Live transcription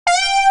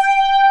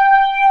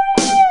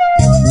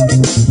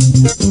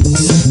Well,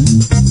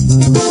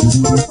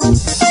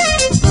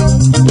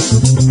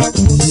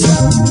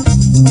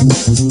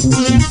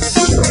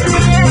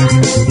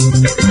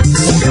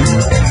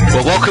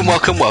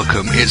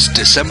 welcome. It's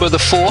December the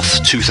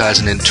 4th,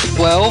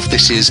 2012.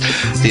 This is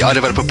the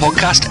iDeveloper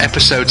podcast,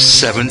 episode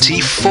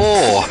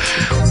 74.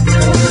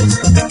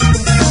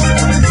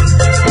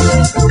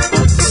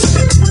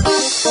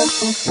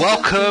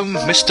 Welcome,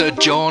 Mr.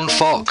 John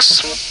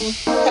Fox.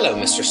 Hello,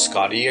 Mr.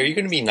 Scotty. Are you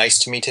going to be nice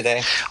to me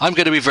today? I'm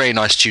going to be very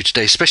nice to you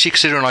today, especially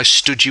considering I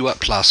stood you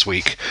up last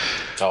week.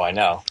 Oh, I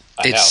know.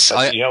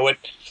 But you know what?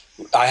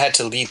 I had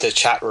to lead the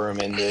chat room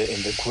in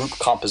the group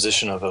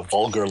composition of a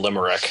vulgar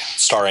limerick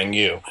starring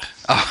you.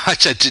 Oh,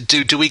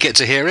 do we get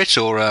to hear it,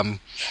 or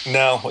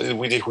No,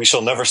 we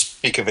shall never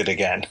speak of it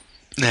again.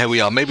 There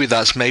we are. Maybe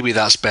that's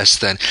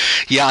best then.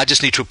 Yeah, I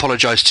just need to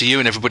apologise to you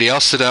and everybody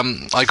else that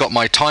I got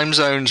my time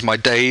zones, my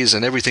days,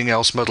 and everything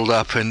else muddled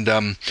up, and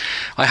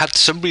I had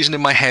some reason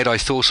in my head I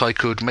thought I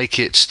could make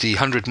it the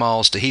 100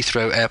 miles to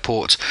Heathrow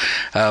Airport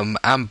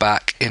and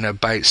back in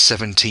about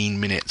 17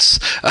 minutes.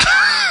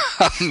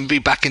 Be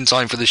back in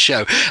time for the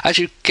show. As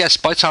you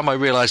guessed, by the time I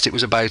realised it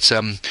was about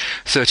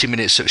 30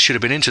 minutes that should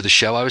have been into the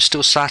show, I was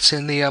still sat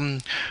in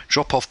the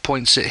drop-off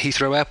points at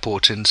Heathrow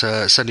Airport, and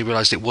suddenly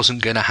realised it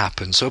wasn't going to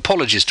happen. So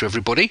apologies to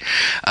everybody.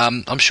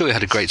 I'm sure you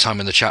had a great time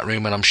in the chat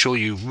room, and I'm sure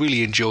you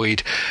really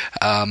enjoyed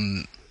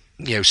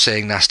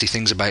saying nasty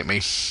things about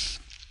me.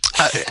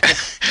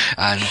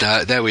 And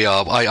there we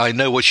are. I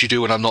know what you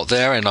do when I'm not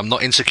there, and I'm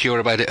not insecure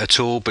about it at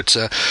all, but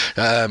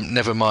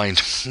never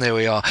mind. There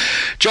we are.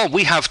 John,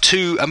 we have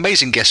two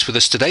amazing guests with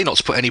us today, not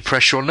to put any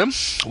pressure on them.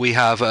 We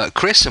have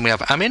Chris and we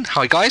have Amin.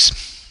 Hi, guys.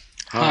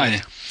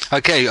 Hi.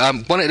 Okay,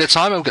 one at a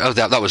time. Oh,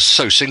 that was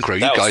so synchro.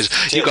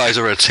 You guys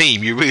are a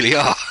team. You really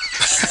are.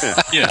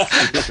 Yeah.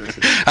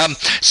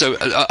 So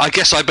I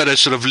guess I better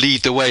sort of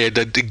lead the way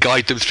and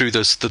guide them through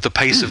the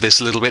pace of this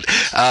a little bit.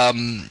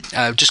 I'm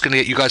just going to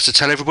get you guys to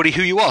tell everybody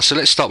who you are. So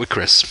let's start with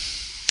Chris.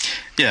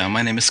 Yeah,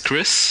 my name is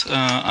Chris.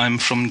 I'm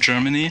from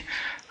Germany.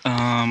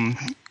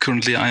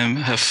 Currently, I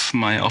have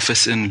my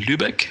office in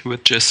Lübeck,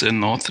 which is in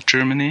North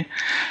Germany.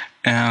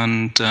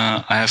 And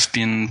I have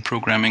been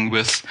programming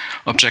with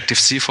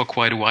Objective-C for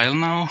quite a while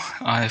now.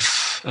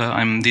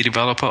 I'm the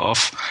developer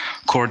of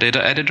Core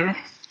Data Editor.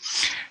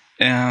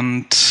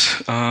 And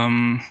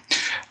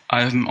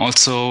I'm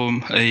also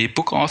a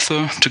book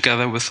author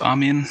together with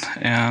Amin.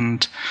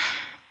 And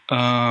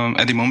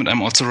at the moment,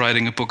 I'm also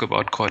writing a book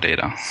about core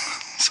data.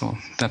 So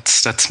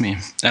that's me.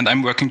 And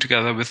I'm working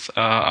together with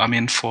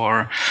Amin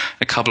for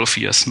a couple of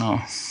years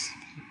now.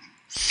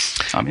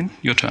 Amin,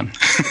 your turn.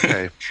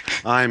 Okay,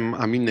 I'm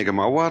Amin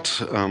Negm-Awad.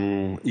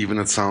 Even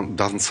it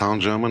doesn't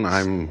sound German.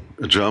 I'm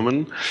a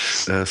German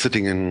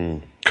sitting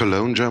in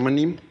Cologne,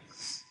 Germany.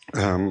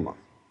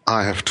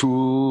 I have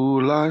two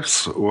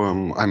lives.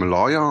 I'm a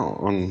lawyer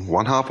on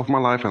one half of my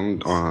life,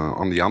 and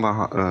on the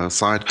other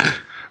side,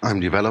 I'm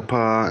developer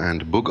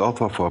and book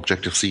author for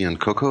Objective-C and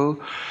Cocoa.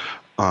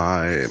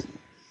 I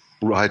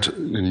write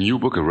a new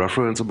book, a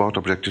reference about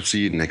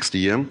Objective-C next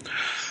year.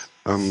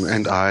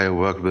 And I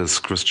worked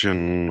with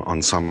Christian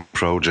on some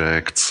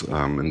projects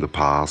in the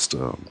past,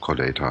 core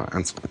data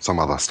and some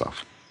other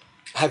stuff.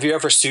 Have you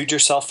ever sued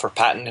yourself for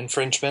patent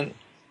infringement?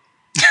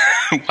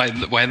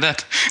 Why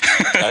that?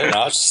 I don't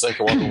know. I was just like,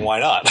 well, why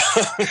not?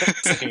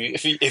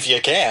 if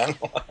you can.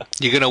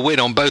 You're going to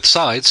win on both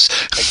sides.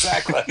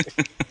 Exactly.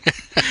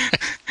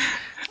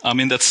 I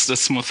mean,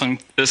 that's more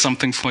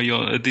something for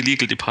the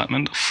legal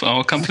department of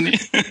our company.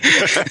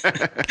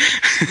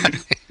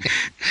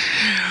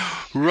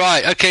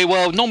 Right. Okay.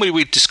 Well, normally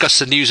we discuss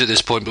the news at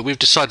this point, but we've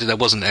decided there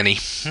wasn't any.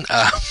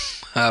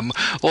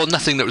 Or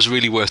nothing that was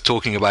really worth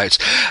talking about.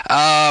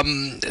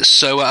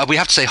 So we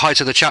have to say hi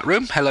to the chat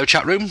room. Hello,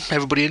 chat room.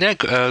 Everybody in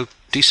there.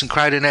 Decent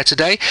crowd in there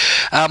today.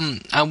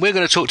 And we're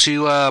going to talk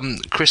to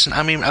Chris and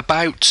Amin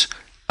about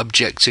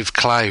Objective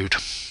Cloud.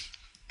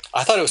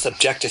 I thought it was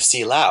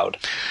Objective-C Loud.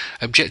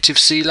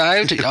 Objective-C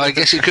Loud? I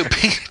guess it could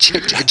be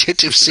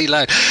Objective-C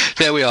Loud.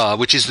 There we are,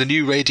 which is the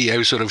new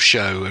radio sort of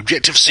show.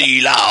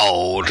 Objective-C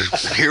Loud.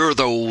 Here are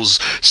those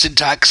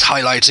syntax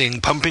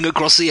highlighting, pumping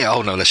across the air.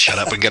 Oh no, let's shut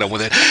up and get on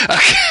with it.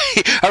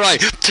 Okay, all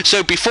right.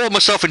 So before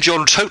myself and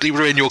John totally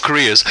ruin your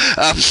careers,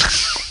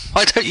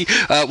 why don't you,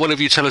 one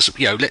of you tell us,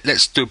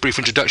 let's do a brief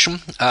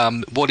introduction.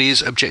 What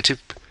is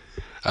Objective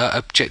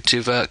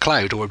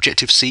Cloud, or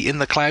Objective-C in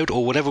the cloud,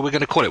 or whatever we're going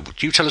to call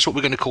it? You tell us what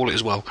we're going to call it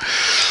as well.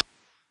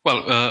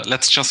 Well,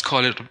 let's just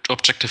call it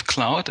Objective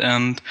Cloud.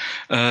 And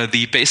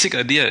the basic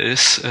idea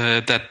is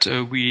that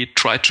we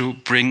try to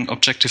bring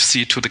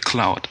Objective-C to the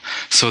cloud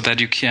so that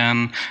you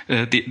can...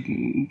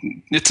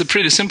 it's a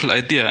pretty simple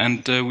idea,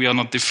 and we are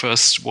not the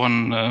first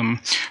one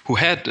who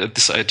had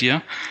this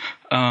idea.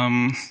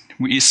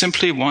 We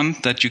simply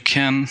want that you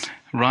can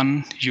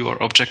run your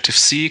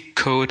Objective-C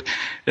code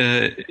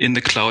in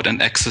the cloud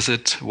and access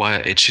it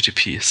via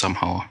HTTP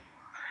somehow.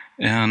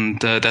 And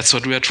that's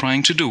what we are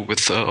trying to do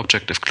with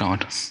Objective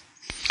Cloud.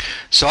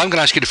 So I'm going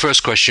to ask you the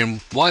first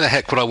question. Why the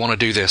heck would I want to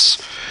do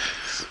this?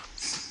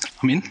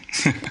 Amin?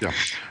 Yeah.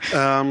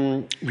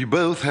 We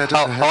both had...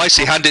 I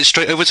see. Hand it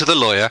straight over to the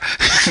lawyer.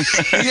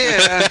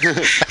 Yeah.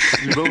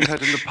 We both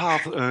had in the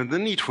past the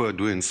need for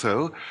doing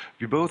so.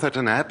 We both had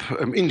an app,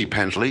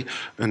 independently,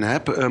 an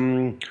app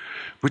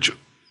which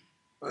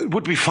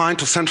would be fine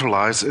to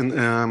centralize in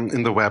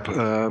the web.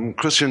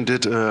 Christian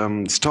did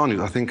Store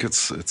News. I think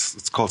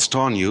it's called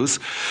Store News,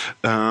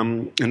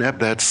 an app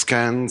that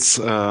scans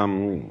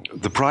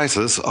the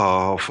prices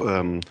of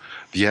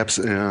the apps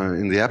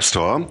in the App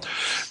Store,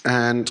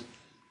 and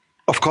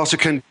of course, you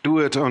can do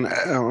it on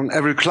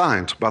every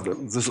client, but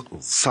this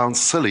sounds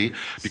silly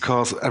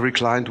because every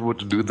client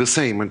would do the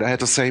same. And I had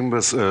the same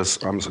with,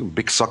 I'm a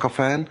big soccer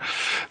fan,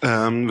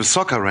 with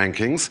soccer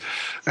rankings.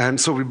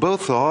 And so we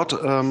both thought,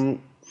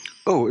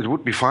 it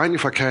would be fine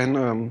if I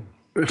can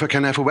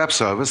have a web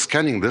service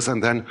scanning this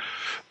and then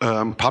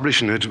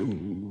publishing it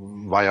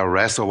via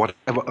REST or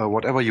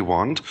whatever you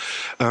want.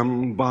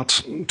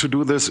 But to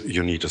do this,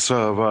 you need a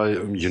server,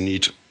 you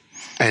need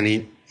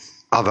any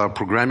other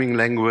programming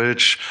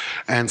language,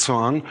 and so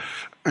on.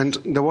 And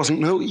there was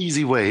no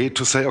easy way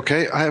to say,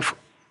 okay, I have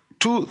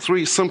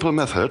 2-3 simple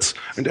methods,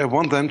 and I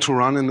want them to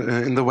run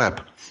in the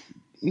web.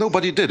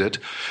 Nobody did it.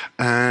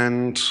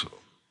 And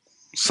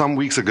some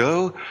weeks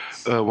ago,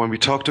 when we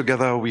talked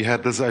together, we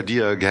had this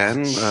idea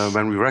again,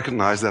 when we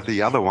recognized that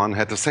the other one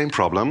had the same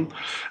problem.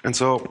 And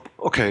so,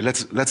 okay,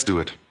 let's do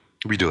it.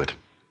 We do it.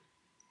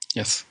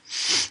 Yes,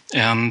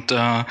 and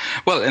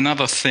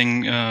another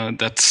thing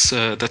that's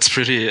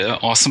pretty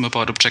awesome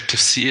about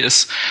Objective-C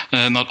is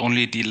not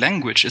only the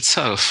language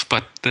itself,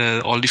 but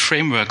all the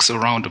frameworks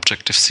around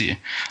Objective-C.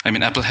 I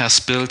mean, Apple has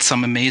built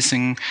some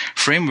amazing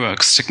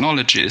frameworks,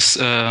 technologies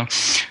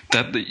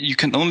that you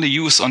can only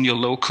use on your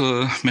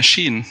local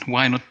machine.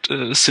 Why not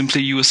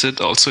simply use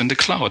it also in the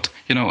cloud?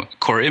 You know,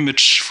 Core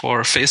Image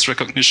for face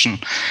recognition.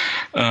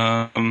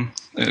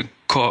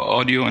 Core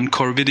audio and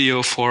core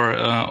video for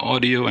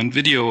audio and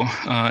video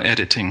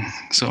editing.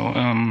 So,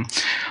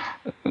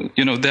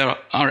 there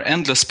are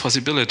endless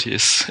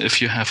possibilities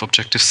if you have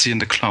Objective-C in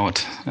the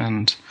cloud.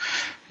 And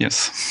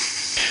yes.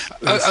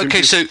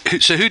 Okay, so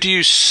who do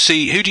you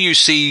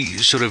see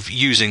sort of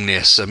using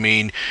this? I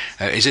mean,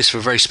 is this for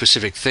very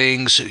specific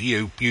things?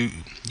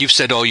 You've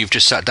said, you've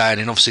just sat down,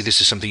 and obviously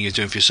this is something you're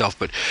doing for yourself.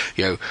 But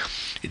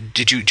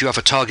do you have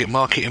a target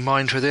market in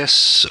mind for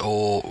this,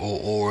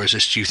 or is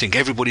this? Do you think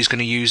everybody's going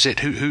to use it?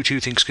 Who do you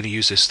think is going to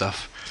use this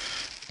stuff?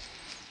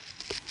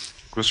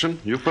 Christian,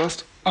 you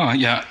first.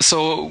 Yeah.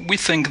 So we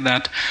think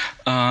that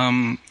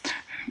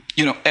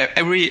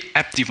every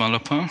app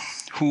developer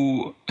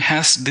who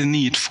has the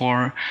need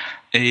for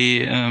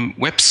a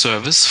web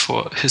service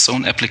for his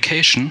own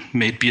application,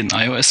 maybe an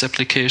iOS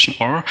application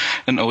or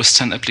an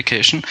OS X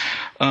application,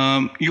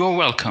 you are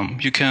welcome.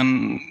 You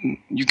can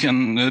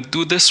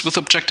do this with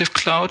Objective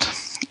Cloud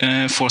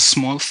for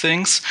small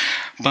things,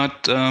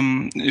 but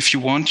if you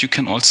want, you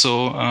can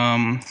also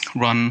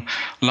run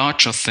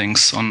larger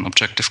things on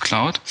Objective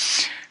Cloud,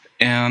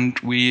 and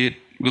we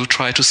will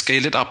try to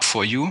scale it up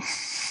for you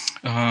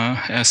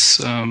as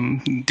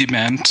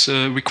demand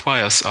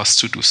requires us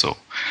to do so.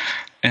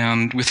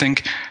 And we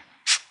think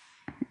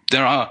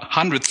there are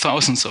hundreds,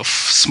 thousands of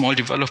small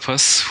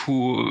developers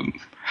who,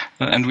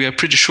 and we are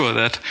pretty sure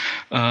that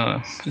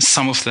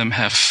some of them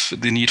have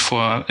the need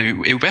for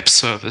a web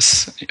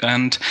service.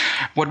 And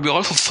what we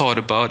also thought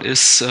about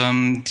is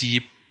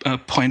the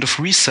point of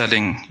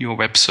reselling your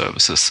web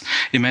services.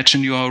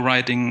 Imagine you are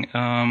writing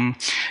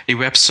a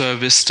web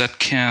service that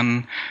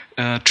can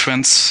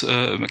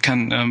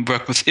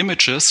work with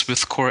images,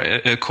 with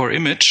core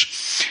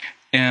image,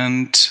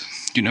 and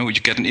you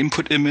get an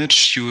input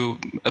image, you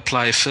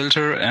apply a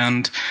filter,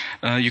 and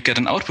you get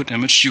an output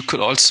image. You could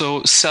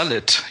also sell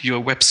your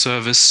web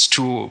service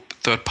to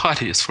third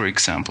parties, for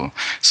example.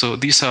 So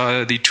these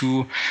are the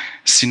two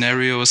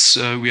scenarios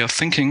we are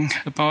thinking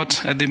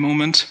about at the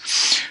moment.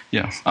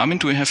 Yeah. Amin,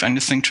 do you have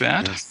anything to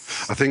add?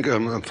 Yes. I think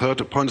a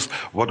third point is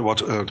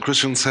what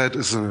Christian said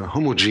is a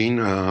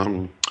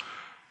homogene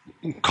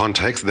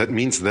context. That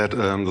means that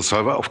the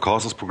server, of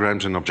course, is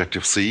programmed in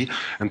Objective-C,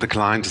 and the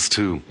client is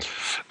too.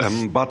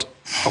 But,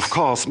 of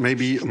course,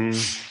 maybe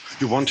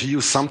you want to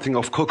use something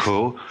of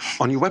Cocoa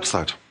on your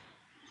website.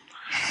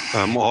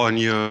 Or on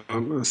your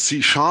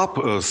C#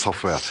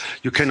 software.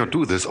 You cannot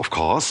do this, of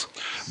course,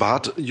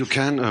 but you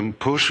can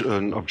push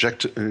an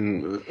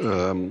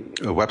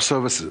a web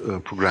service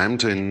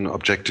programmed in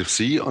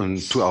Objective-C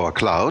onto our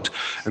cloud,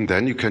 and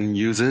then you can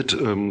use it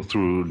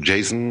through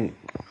JSON,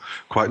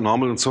 quite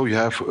normal. And so you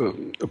have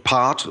a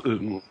part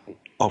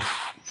of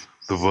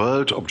the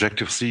world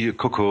Objective-C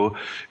Cocoa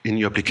in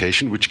your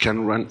application, which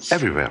can run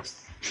everywhere.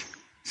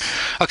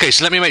 Okay,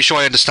 so let me make sure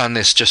I understand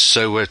this, just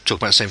so we're talking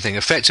about the same thing.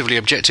 Effectively,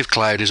 Objective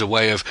Cloud is a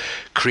way of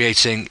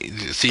creating,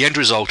 the end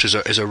result is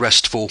a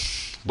RESTful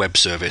web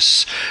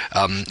service,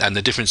 and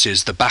the difference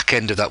is the back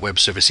end of that web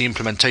service, the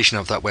implementation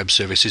of that web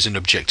service is in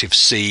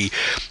Objective-C,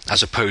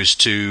 as opposed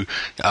to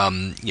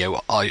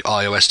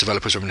iOS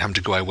developers are having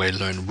to go away and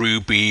learn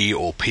Ruby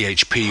or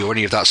PHP or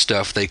any of that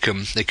stuff. They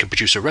can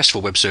produce a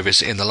RESTful web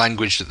service in the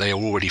language that they are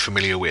already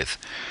familiar with.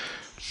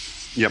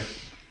 Yep.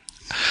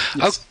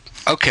 Yes.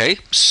 Okay,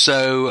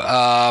 so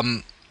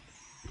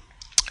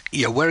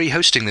where are you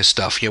hosting this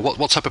stuff?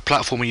 What type of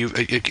platform are you?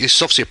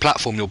 It's obviously a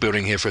platform you're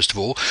building here, first of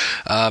all.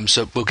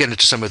 So we'll get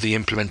into some of the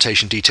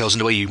implementation details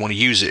and the way you want to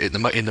use it in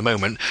the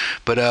moment.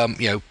 But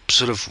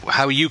sort of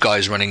how are you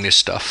guys running this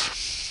stuff?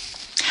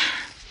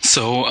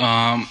 So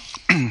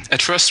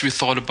at first we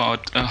thought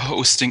about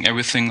hosting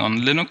everything on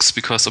Linux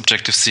because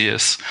Objective-C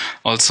is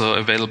also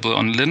available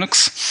on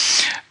Linux.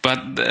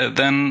 But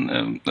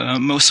then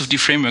most of the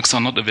frameworks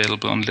are not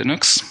available on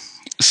Linux.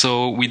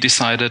 So we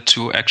decided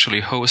to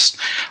actually host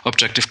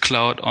Objective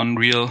Cloud on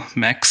real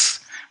Macs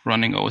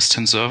running OS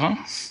X server.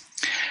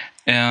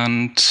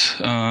 And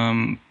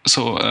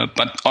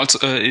but also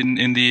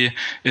in the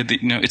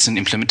it's an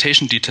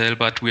implementation detail,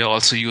 but we are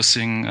also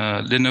using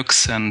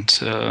Linux and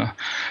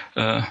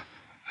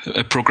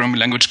a programming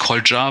language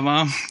called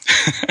Java.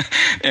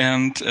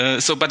 And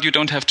but you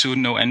don't have to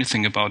know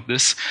anything about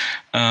this.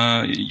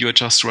 You're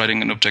just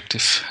writing an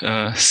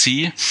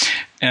Objective-C,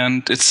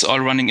 and it's all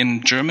running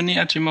in Germany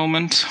at the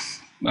moment.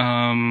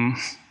 In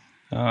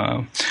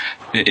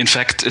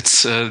fact,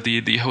 it's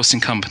the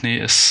hosting company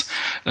is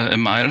a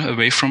mile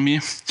away from me.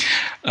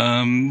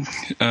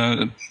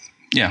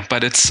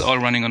 But it's all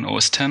running on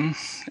OS X,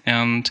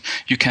 and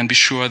you can be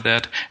sure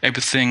that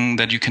everything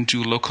that you can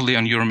do locally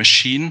on your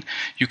machine,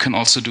 you can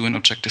also do in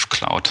Objective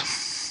Cloud.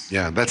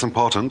 Yeah, that's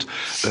important.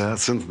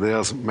 Since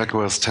there's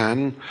macOS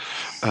 10,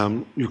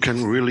 you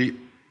can really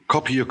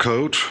copy your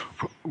code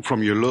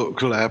from your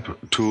local app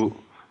to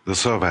the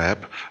server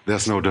app.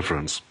 There's no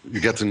difference.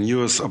 You get the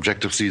newest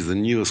Objective-C, the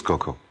newest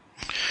Cocoa.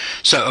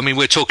 So, I mean,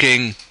 we're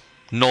talking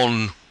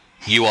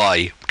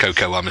non-UI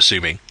Cocoa, I'm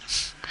assuming.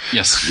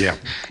 Yes. Yeah.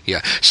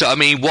 Yeah. So, I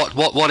mean, what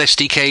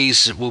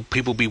SDKs will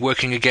people be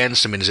working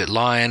against? I mean, is it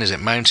Lion? Is it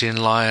Mountain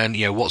Lion?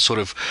 What sort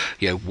of,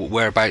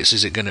 whereabouts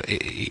is it going to?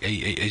 Are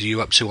you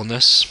up to on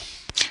this?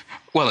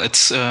 Well,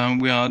 it's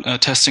we are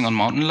testing on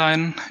Mountain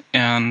Lion,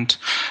 and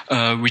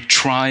we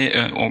try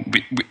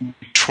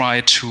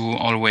to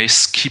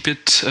always keep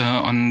it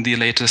on the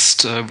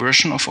latest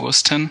version of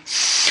OS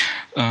X.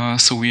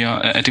 So we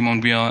are at the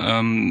moment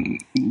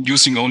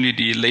using only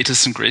the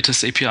latest and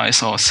greatest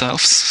APIs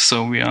ourselves.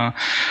 So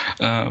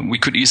we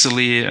could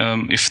easily,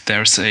 if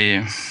there's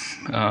a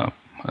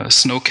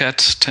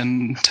Snowcat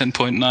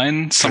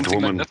 10.9, something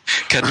Catwoman. like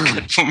that.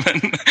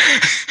 Catwoman.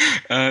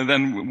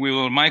 Then we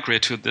will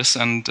migrate to this,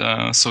 and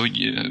so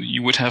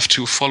you would have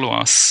to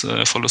follow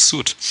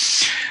suit.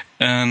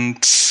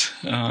 And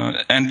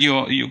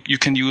you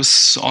can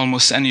use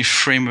almost any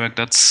framework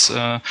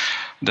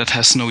that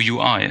has no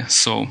UI.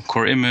 So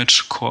Core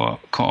Image, Core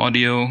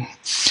Audio,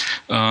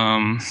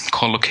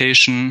 Core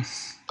Location.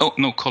 Oh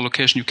no, Core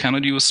Location you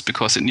cannot use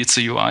because it needs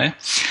a UI.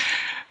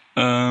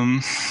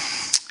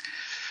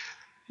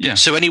 Yeah.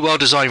 So any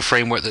well-designed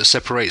framework that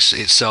separates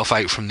itself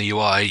out from the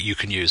UI, you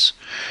can use.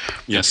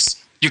 Yes.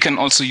 You can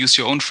also use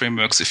your own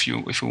frameworks if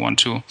you want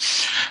to.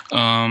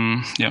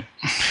 Yeah.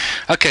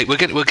 Okay, we'll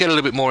get a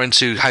little bit more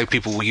into how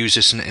people will use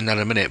this in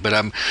a minute. But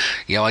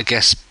I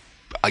guess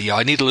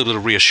I need a little bit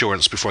of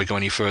reassurance before I go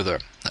any further.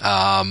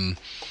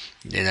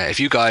 If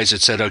you guys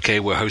had said,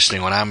 okay, we're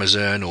hosting on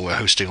Amazon or we're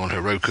hosting on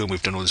Heroku and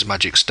we've done all this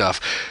magic stuff,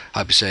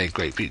 I'd be saying,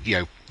 great.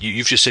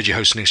 You've just said you're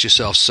hosting this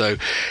yourself. So,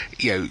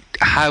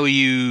 how are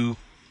you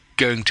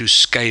going to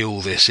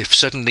scale this if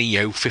suddenly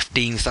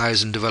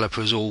 15,000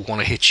 developers all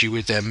want to hit you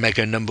with their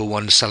mega number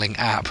one selling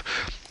app?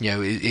 Do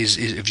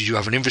you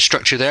have an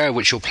infrastructure there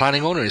which you're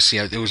planning on, or was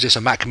this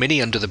a Mac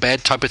Mini under the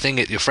bed type of thing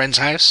at your friend's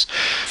house?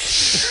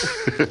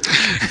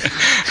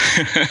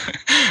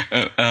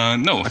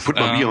 No, I put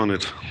my V on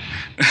it.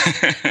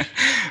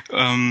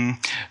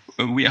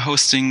 We are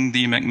hosting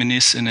the Mac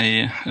Minis in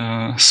a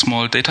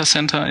small data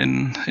center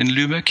in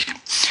Lübeck.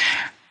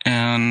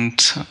 And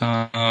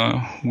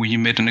we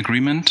made an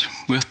agreement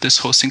with this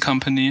hosting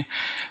company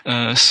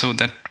so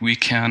that we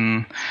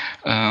can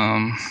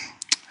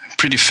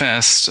pretty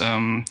fast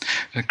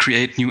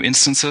create new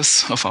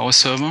instances of our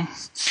server.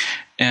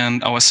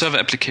 And our server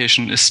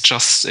application is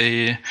just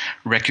a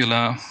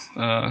regular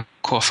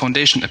Core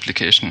Foundation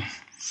application.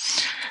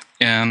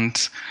 And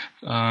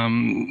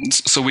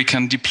so we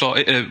can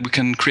deploy, we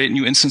can create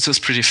new instances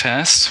pretty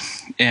fast.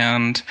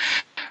 And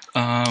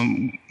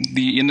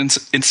the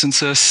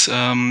instances,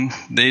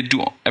 they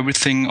do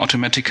everything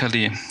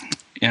automatically,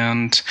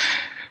 and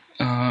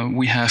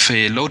we have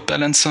a load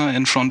balancer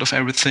in front of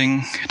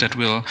everything that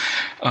will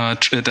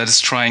that is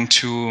trying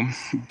to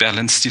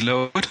balance the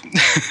load.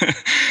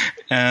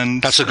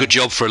 And that's a good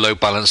job for a load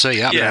balancer.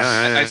 Yeah.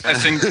 I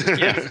think.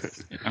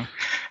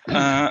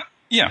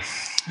 Yeah.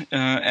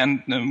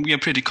 And we are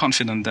pretty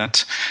confident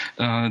that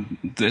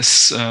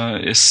this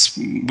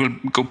will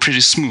go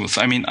pretty smooth.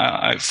 I mean,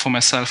 I for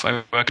myself,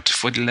 I worked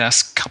for the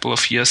last couple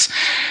of years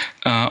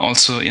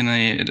also in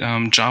a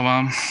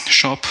Java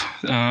shop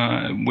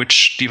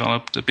which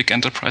developed the big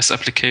enterprise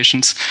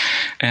applications,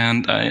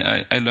 and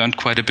I learned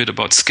quite a bit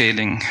about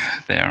scaling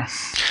there.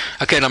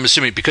 Okay, and I'm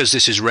assuming because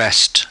this is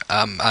REST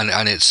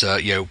and it's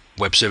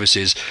web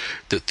services,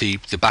 that the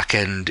back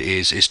end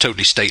is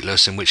totally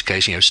stateless. In which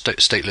case,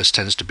 stateless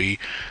tends to be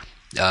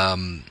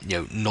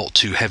not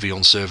too heavy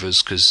on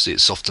servers, because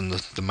it's often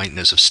the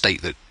maintenance of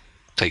state that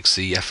takes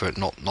the effort,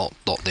 not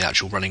the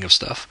actual running of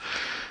stuff.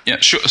 Yeah,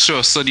 sure.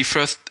 So the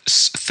first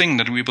thing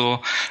that we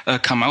will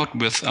come out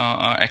with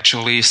are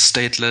actually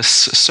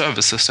stateless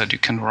services that you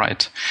can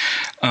write.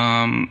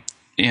 And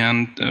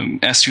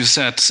as you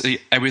said,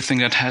 everything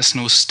that has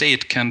no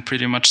state can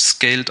pretty much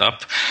scaled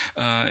up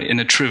in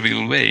a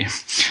trivial way.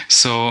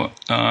 So,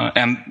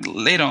 and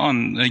later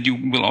on, you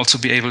will also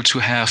be able to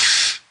have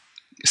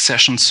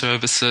session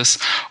services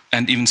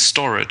and even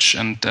storage.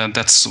 And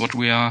that's what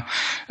we are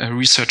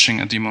researching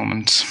at the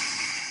moment.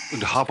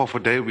 And half of a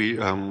day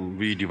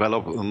we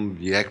develop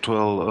the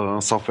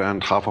actual software,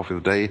 and half of the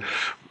day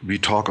we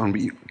talk, and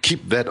we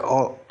keep that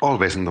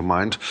always in the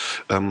mind.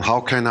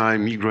 How can I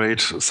migrate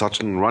such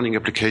a running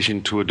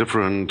application to a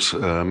different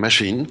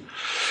machine?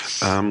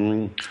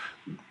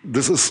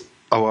 This is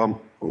our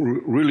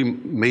really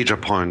major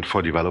point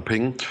for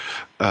developing.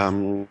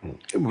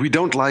 We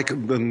don't like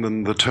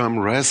the term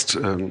REST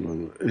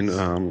to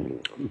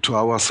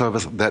our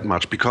service that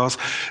much, because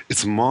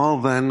it's more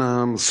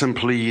than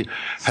simply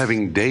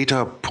having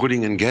data,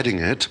 putting and getting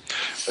it,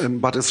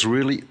 but it's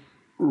really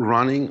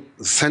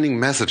sending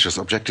messages,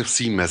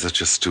 Objective-C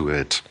messages to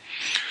it,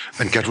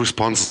 and get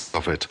responses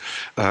of it.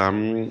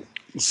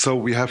 So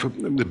we have a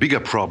bigger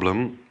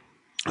problem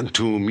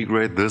to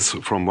migrate this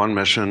from one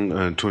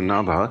machine to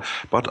another,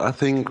 but I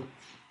think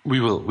we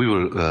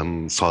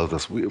will solve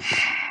this.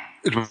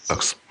 It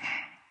works.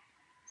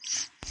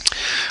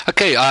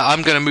 Okay,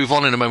 I'm going to move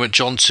on in a moment,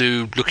 John,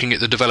 to looking at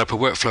the developer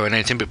workflow and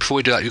anything. But before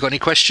we do that, you got any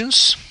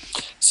questions?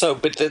 So,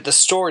 but the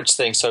storage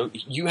thing. So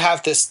you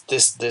have this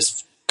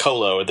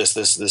colo, or this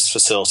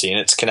facility, and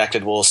it's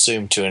connected, we'll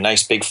assume, to a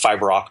nice big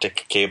fiber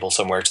optic cable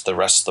somewhere to the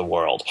rest of the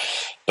world.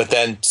 But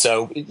then,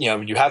 so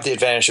you have the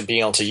advantage of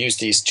being able to use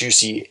these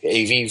juicy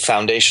AV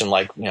foundation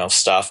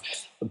stuff.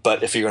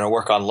 But if you're going to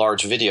work on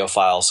large video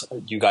files,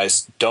 you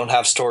guys don't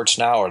have storage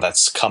now, or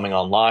that's coming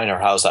online, or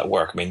how does that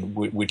work? I mean,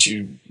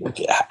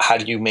 how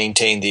do you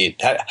maintain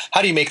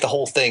how do you make the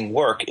whole thing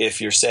work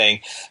if you're saying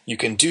you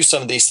can do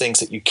some of these things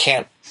that you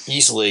can't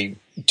easily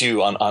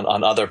do on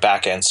other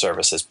back-end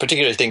services,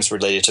 particularly things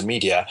related to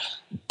media,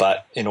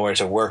 but in order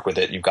to work with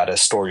it, you've got to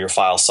store your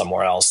files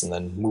somewhere else and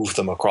then move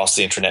them across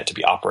the internet to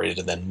be operated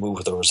and then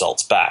move the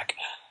results back?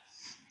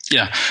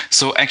 Yeah,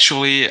 so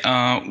actually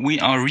we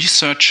are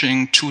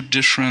researching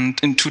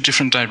in two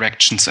different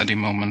directions at the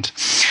moment.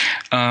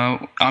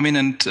 Amin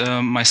and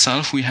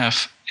myself, we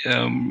have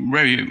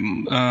very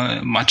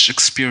much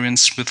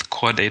experience with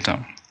core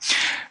data.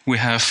 We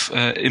have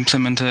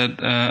implemented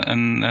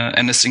an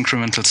NS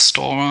incremental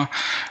store.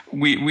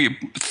 We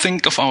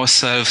think of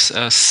ourselves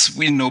as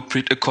we know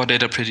core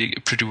data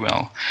pretty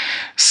well.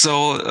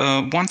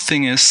 So one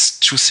thing is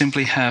to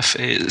simply have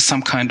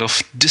some kind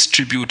of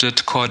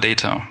distributed core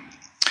data.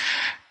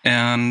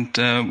 And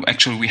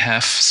actually we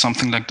have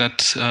something like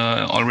that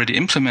already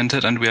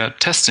implemented, and we are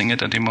testing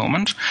it at the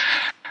moment.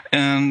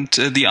 And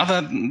the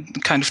other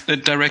kind of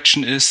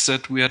direction is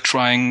that we are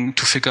trying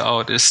to figure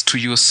out is to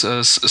use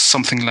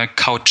something like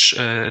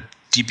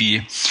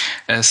CouchDB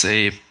as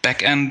a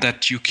backend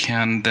that you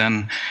can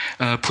then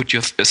put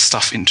your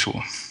stuff into.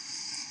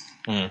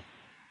 Mm.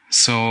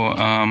 So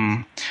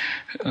I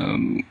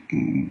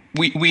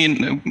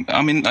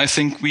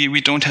think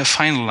we don't have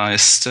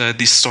finalized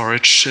the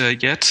storage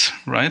yet,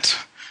 right?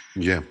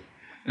 Yeah.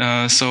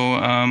 So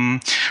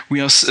we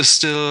are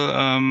still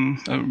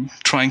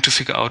trying to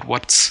figure out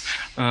what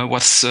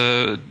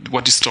the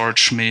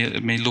storage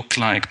may look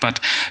like, but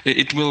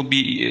it will be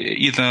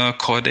either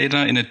core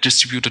data in a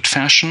distributed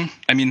fashion.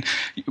 I mean,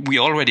 we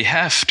already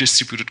have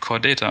distributed core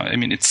data. I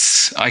mean,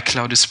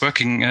 iCloud is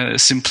working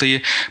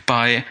simply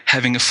by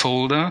having a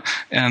folder,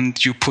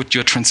 and you put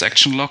your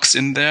transaction logs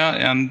in there,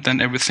 and then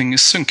everything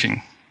is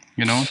syncing.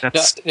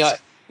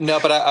 No,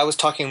 but I was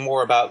talking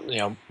more about,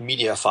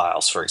 media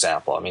files, for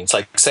example. I mean, it's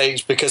like, say,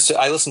 because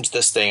I listen to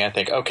this thing, I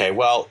think, okay,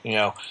 well,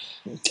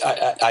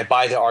 I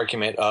buy the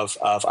argument of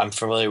I'm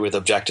familiar with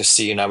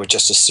Objective-C, and I would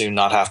just as soon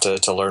not have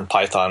to learn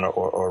Python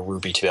or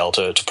Ruby to be able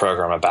to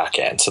program a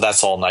backend. So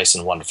that's all nice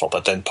and wonderful.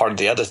 But then part of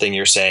the other thing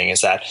you're saying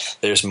is that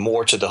there's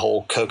more to the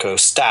whole Cocoa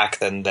stack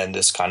than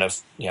this kind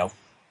of,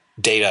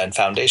 data and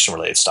foundation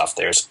related stuff.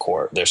 There's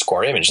core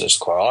image, there's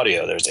core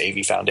audio, there's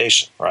AV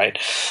foundation, right?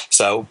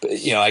 So,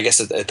 I guess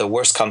at the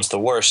worst comes to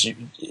worst,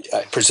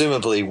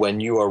 presumably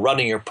when you are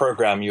running your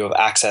program, you have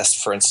access,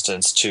 for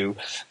instance, to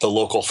the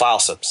local file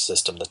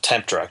system, the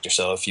temp directory.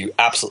 So if you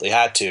absolutely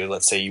had to,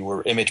 let's say you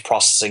were image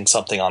processing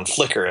something on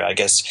Flickr, I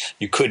guess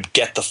you could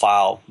get the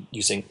file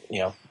using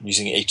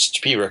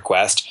HTTP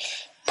request,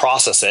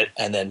 process it,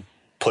 and then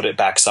put it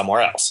back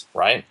somewhere else,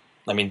 right?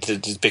 I mean,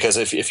 because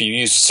if you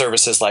use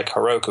services like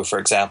Heroku, for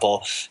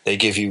example, they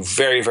give you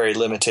very, very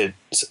limited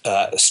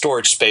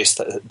storage space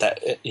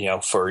that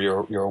for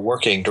your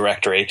working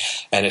directory.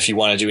 And if you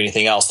want to do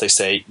anything else, they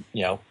say,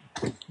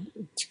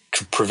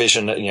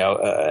 provision,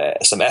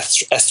 some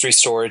S3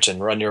 storage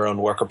and run your own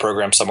worker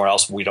program somewhere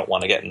else. We don't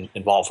want to get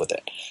involved with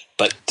it.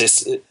 But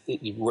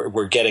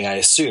we're getting, I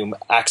assume,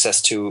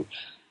 access to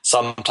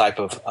some type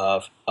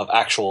of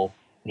actual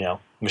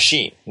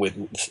machine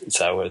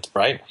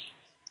right.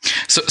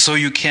 So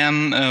you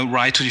can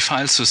write to the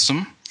file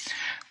system,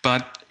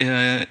 but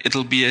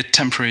it'll be a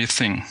temporary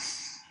thing.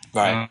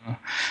 Right.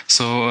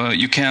 So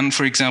you can,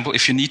 for example,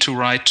 if you need to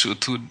write to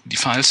the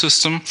file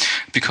system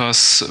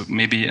because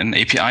maybe an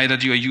API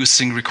that you are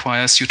using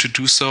requires you to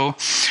do so,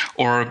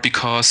 or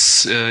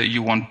because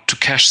you want to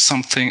cache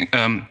something,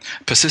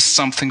 persist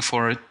something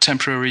for a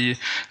temporary,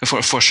 for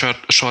a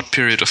short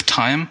period of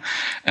time,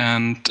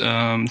 and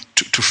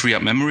to free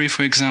up memory,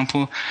 for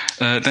example,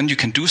 then you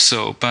can do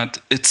so, but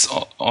it's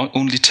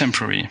only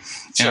temporary.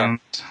 Sure. And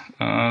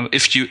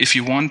if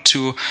you want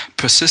to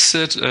persist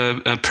it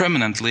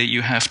permanently,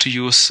 you have to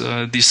use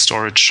the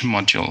storage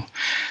module,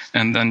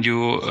 and then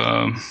you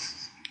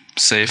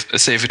save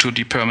it to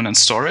the permanent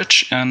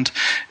storage, and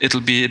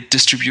it'll be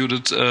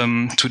distributed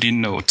to the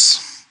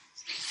nodes.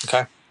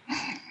 Okay.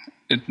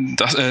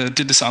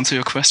 Did this answer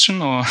your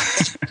question, or?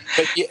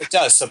 But yeah, it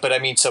does. So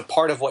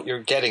part of what you're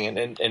getting,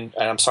 and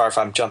I'm sorry if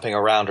I'm jumping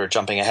around or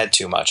jumping ahead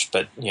too much,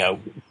 but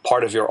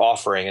part of your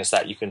offering is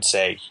that you can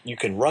say you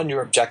can run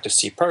your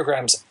Objective-C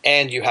programs,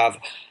 and you have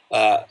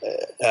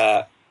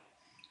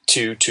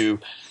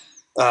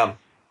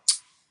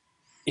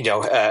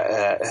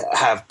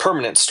have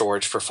permanent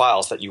storage for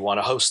files that you want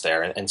to host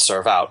there and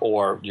serve out.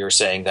 Or you're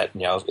saying that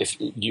if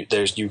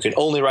you can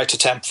only write to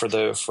temp for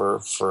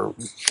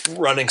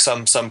running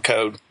some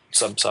code,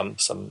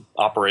 some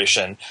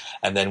operation,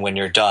 and then when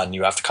you're done,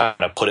 you have to kind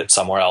of put it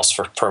somewhere else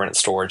for permanent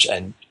storage.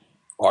 And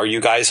are you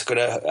guys going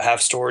to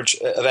have storage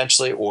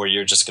eventually, or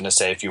you're just going to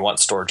say if you want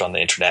storage on the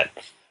internet,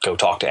 go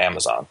talk to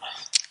Amazon?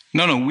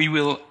 No, we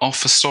will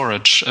offer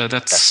storage.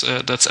 That's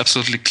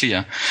absolutely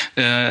clear.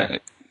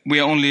 We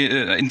are only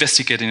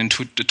investigating in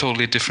two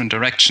totally different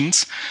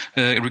directions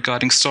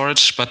regarding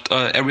storage, but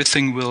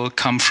everything will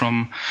come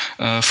from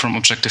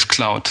Objective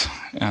Cloud.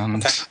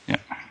 And yeah.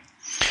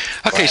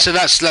 Okay, so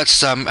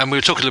that's and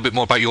we'll talk a little bit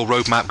more about your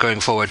roadmap going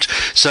forward.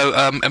 So,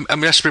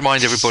 and let's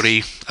remind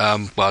everybody.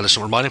 Let's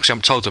not remind them because I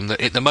haven't told them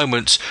that at the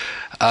moment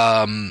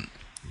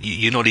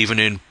you're not even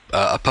in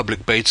a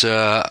public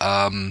beta.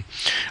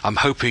 I'm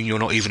hoping you're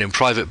not even in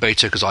private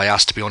beta because I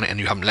asked to be on it and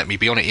you haven't let me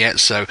be on it yet.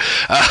 So,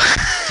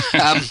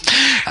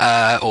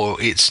 or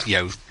it's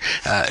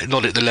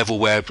not at the level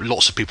where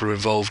lots of people are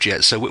involved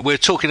yet. So we're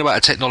talking about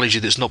a technology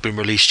that's not been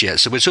released yet.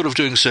 So we're sort of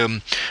doing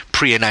some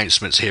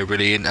pre-announcements here,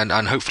 really, and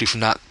hopefully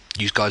from that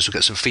you guys will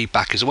get some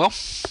feedback as well.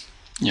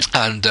 Yeah.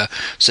 And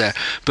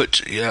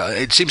but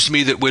it seems to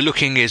me that we're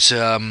looking at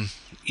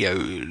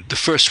the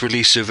first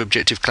release of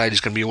Objective Cloud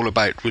is going to be all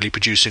about really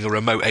producing a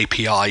remote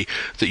API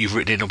that you've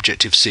written in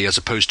Objective-C, as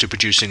opposed to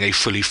producing a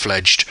fully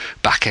fledged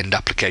back-end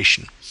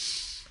application.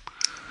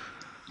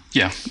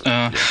 Yeah.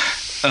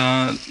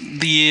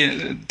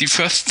 The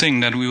first thing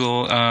that we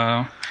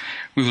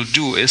will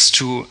do is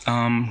to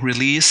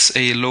release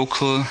a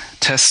local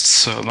test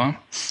server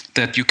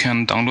that you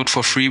can download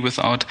for free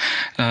without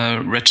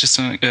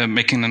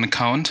making an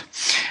account,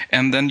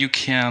 and then you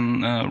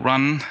can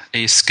run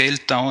a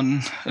scaled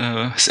down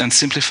and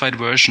simplified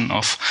version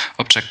of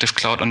Objective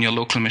Cloud on your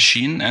local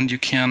machine, and you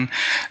can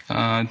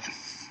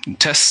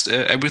test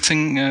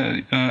everything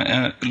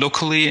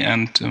locally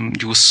and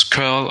use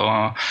curl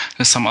or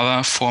some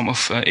other form of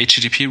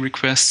HTTP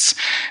requests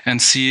and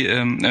see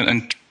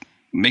and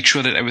make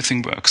sure that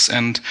everything works.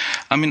 And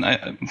I mean,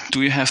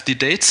 do you have the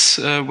dates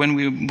when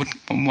we would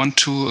want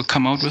to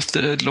come out with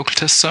the local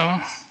test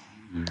server?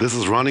 This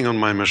is running on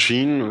my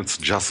machine. It's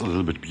just a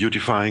little bit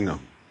beautifying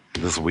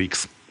this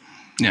week's.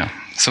 Yeah.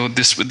 So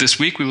this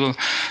week we will,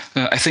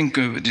 I think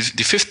the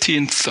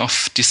 15th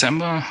of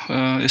December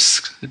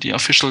is the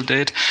official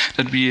date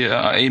that we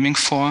are aiming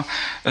for.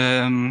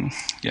 Then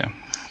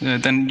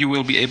you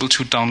will be able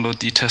to download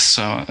the test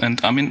server.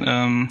 And I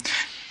mean,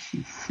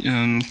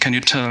 can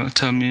you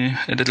tell me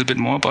a little bit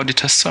more about the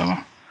test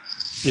server?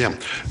 Yeah,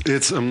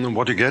 it's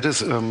what you get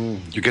is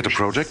you get a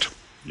project.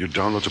 You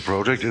download a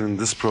project, and in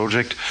this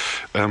project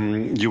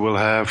you will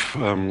have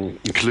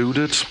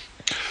included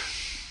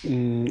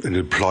an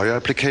deployer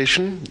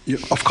application.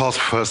 Of course,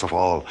 first of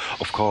all,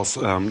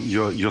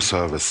 your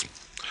service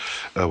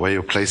where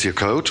you place your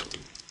code.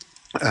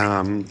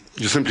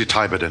 You simply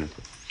type it in.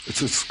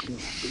 It's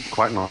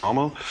quite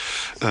normal.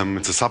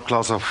 It's a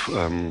subclass of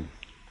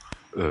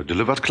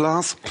delivered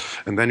class,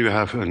 and then you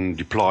have a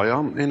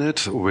deployer in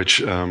it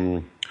which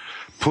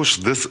push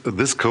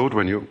this code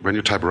when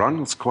you type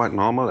run. It's quite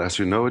normal as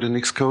you know it in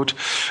Xcode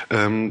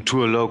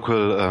to a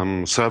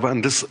local server,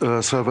 and this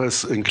server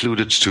is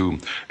included too.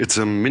 It's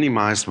a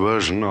minimized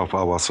version of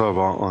our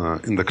server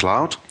in the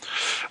cloud.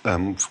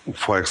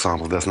 For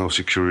example, there's no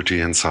security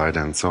inside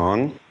and so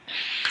on.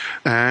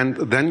 And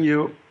then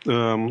you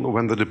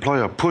when the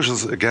deployer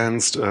pushes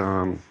against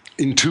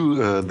into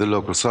the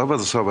local server,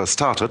 the server is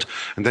started,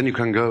 and then you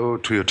can go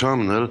to your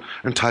terminal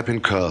and type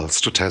in curls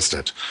to test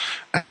it.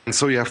 And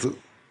so you have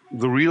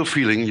the real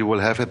feeling you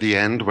will have at the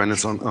end when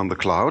it's on the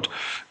cloud.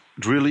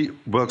 It really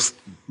works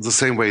the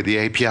same way. The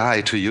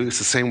API to you is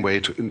the same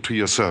way to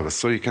your service,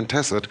 so you can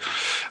test it.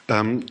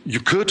 You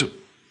could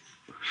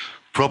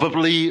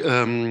Probably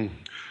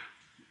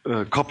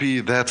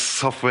copy that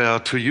software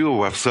to your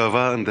web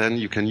server and then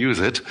you can use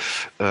it.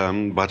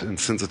 But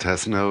since it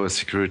has no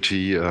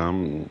security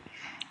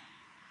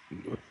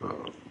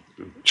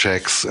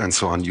checks and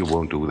so on, you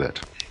won't do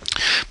that.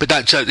 But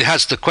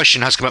the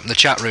question has come up in the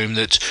chat room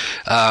that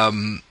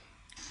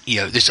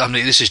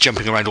this is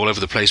jumping around all over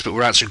the place, but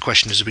we're answering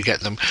questions as we get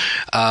them.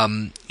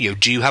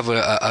 Do you have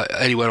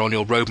anywhere on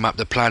your roadmap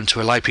the plan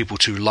to allow people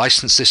to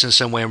license this in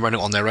some way and run it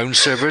on their own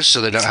servers so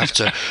they don't have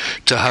to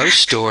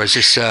host, or is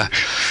this? Well,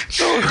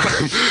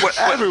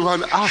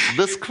 everyone asks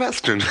this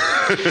question.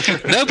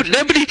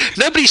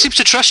 Nobody seems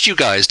to trust you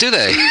guys, do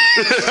they?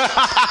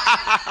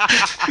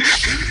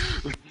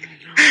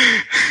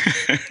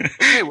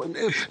 Okay, well,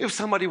 if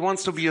somebody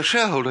wants to be a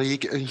shareholder,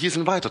 he's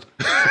invited.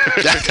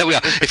 There we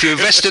are. If you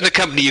invest in the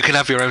company, you can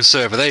have your own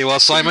server. There you are,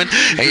 Simon.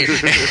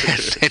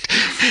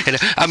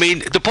 I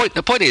mean,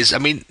 the point is, I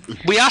mean,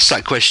 we ask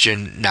that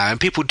question now, and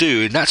people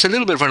do, and that's a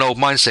little bit of an old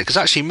mindset, because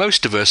actually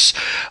most of us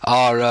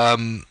are.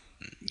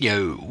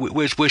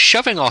 We're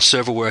shoving our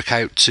server work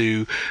out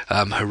to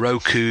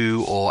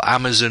Heroku or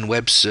Amazon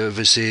Web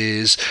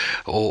Services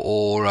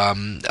or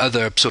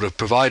other sort of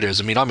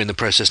providers. I mean, I'm in the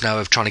process now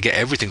of trying to get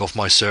everything off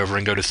my server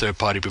and go to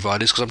third-party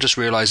providers, because I'm just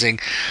realizing,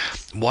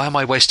 why am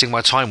I wasting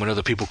my time when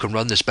other people can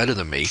run this better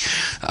than me?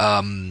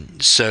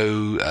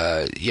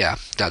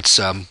 That's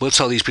we'll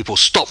tell these people,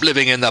 stop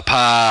living in the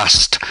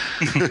past.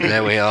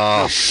 There we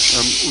are.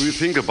 We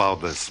think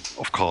about this,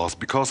 of course,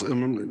 because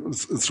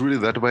it's really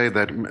that way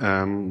that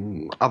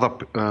other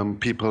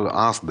people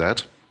ask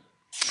that.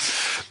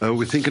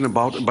 We're thinking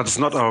about, but it's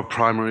not our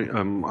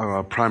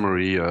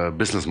primary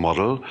business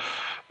model.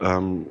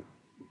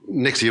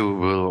 Next year we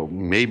will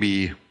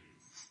maybe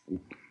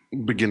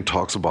begin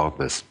talks about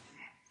this,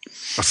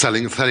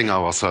 selling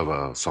our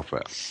server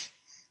software.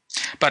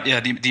 But yeah,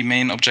 the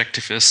main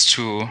objective is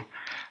to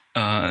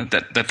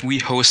that we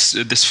host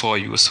this for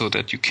you, so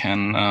that you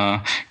can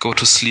go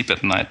to sleep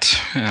at night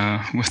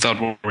without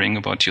worrying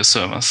about your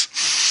servers.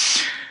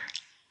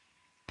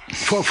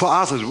 For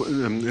us,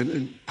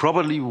 it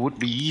probably would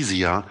be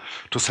easier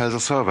to sell the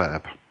server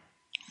app.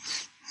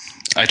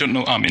 I don't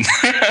know, Amin.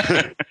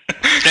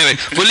 Anyway,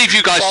 we'll leave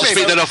you guys to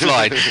speak that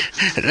offline.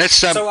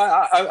 So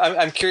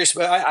I'm curious.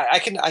 I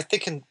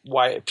think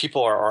why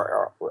people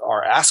are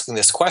asking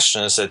this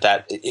question is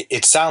that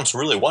it sounds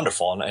really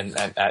wonderful, and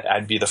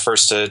I'd be the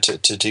first to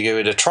give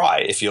it a try.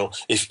 If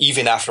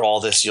even after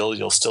all this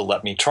you'll still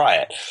let me try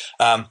it.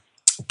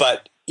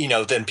 But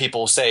then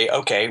people say,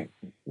 okay,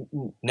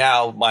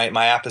 now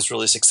my app is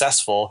really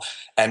successful,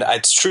 and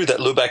it's true that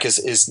Lübeck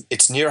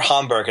it's near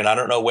Hamburg, and I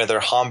don't know whether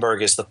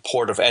Hamburg is the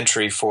port of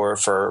entry for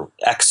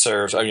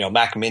Xserves or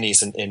Mac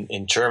Minis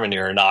in Germany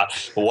or not.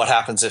 But what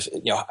happens if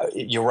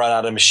you run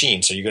out of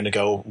machines? Are you going to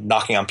go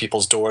knocking on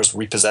people's doors,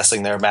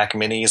 repossessing their Mac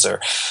Minis,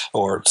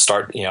 or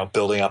start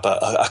building up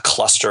a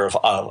cluster of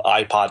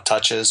iPod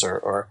Touches,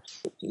 or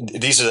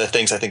these are the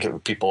things I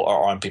think people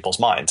are on people's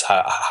minds.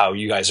 How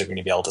you guys are going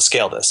to be able to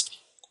scale this?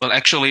 Well,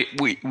 actually,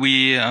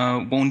 we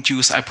won't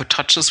use iPod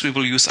Touches. We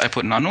will use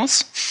iPod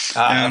Nanos.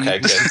 Okay,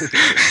 good.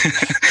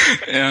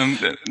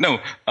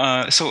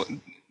 So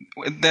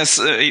there's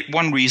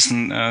one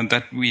reason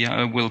that we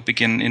will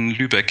begin in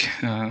Lübeck,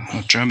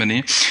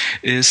 Germany,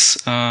 is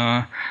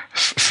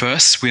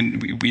first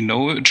we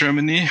know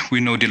Germany,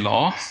 we know the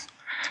law.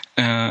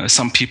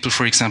 Some people,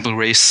 for example,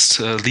 raised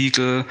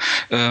legal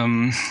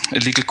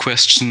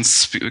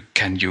questions.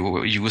 Can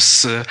you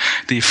use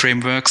the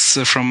frameworks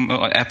from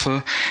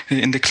Apple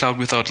in the cloud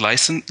without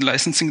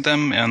licensing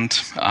them? And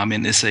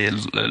Amin is a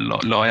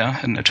lawyer,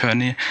 an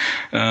attorney,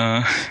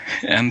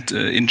 and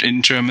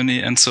in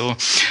Germany, and so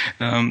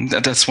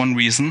that's one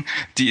reason.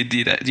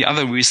 The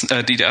other reason,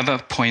 the other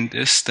point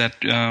is that.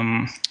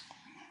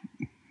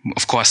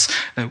 Of course,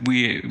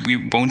 we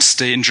won't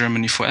stay in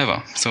Germany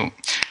forever. So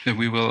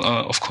we will,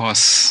 of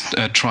course,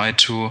 try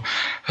to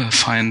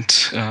find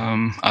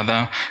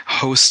other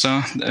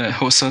hosting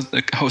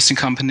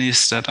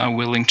companies that are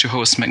willing to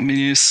host Mac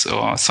Minis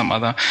or some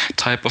other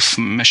type of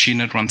machine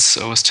that runs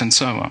OS X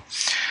server.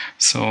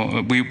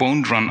 So we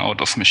won't run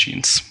out of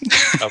machines.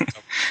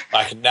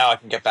 I can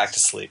get back to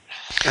sleep.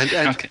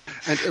 And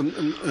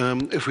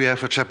if we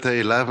have a Chapter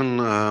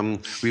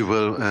 11, we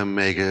will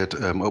make it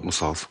open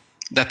source.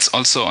 That's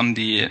also on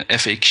the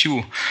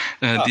FAQ.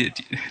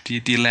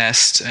 The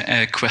last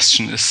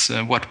question is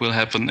what will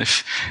happen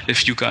if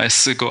you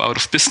guys go out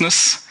of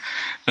business?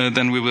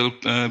 Then we will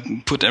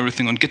put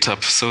everything on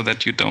GitHub so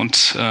that you don't,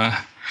 so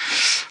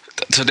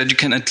that you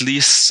can at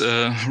least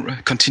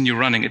continue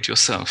running it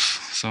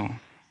yourself. So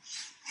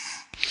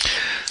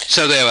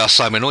there we are,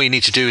 Simon. All you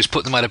need to do is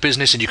put them out of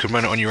business, and you can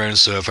run it on your own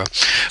server.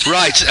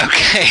 Right?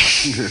 Okay.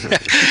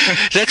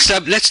 Let's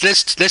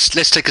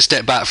take a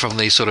step back from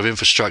the sort of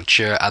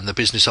infrastructure and the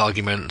business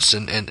arguments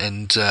and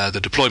the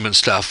deployment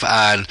stuff,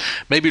 and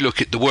maybe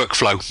look at the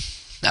workflow.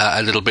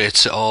 A little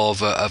bit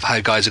of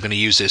how guys are going to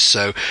use this.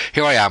 So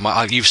here I am.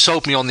 You've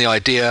sold me on the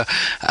idea.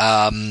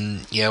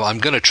 I'm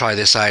going to try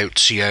this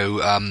out.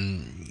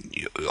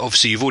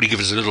 obviously you've already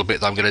given us a little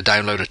bit that I'm going to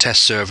download a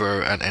test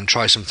server and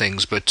try some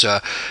things, but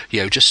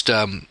just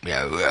how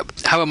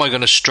am I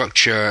going to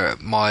structure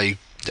my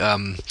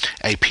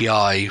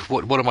API?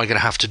 What am I going to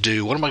have to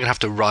do? What am I going to have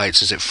to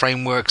write? Is it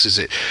frameworks? Is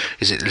it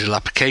little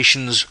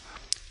applications?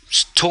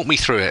 Just talk me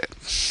through it.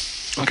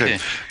 Okay.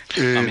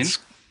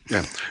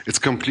 It's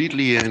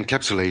completely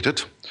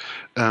encapsulated.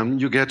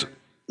 You get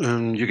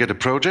a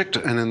project,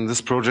 and in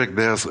this project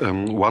there's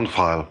one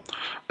file,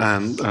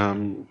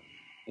 and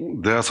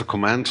there's a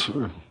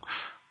command: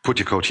 put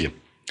your code here,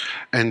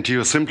 and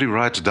you simply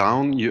write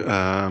down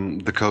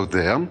the code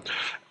there,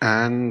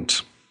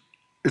 and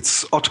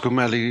it's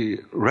automatically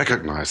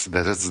recognized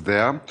that it's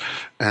there,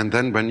 and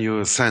then when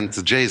you send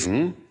the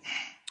JSON,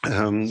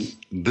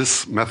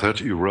 this method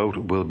you wrote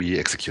will be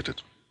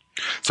executed.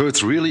 So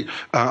it's really,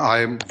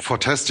 for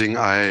testing,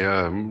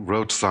 I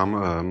wrote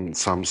some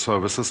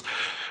services.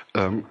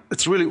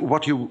 It's really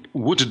what you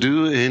would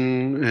do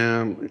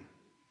in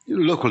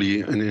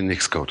locally in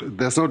Xcode.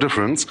 There's no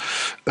difference.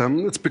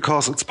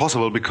 It's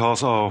possible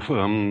because of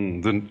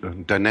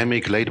the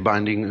dynamic late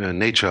binding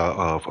nature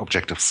of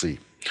Objective-C.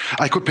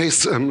 I could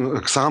paste an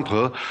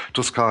example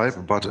to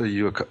Skype, but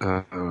your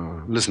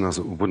listeners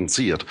wouldn't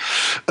see it.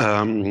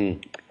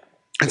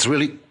 It's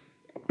really...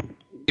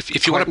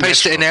 If you want to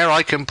paste it in there,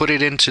 I can put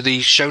it into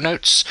the show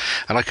notes,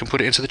 and I can put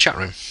it into the chat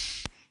room.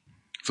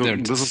 So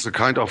this is the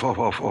kind of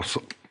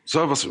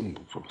service,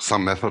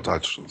 some method I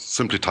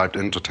simply typed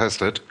in to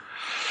test it,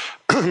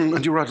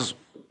 and you write it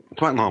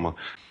quite normal.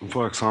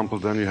 For example,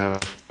 then you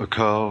have a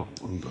curl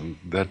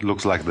that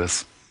looks like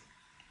this.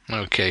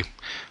 Okay,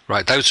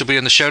 right. Those will be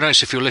in the show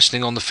notes if you're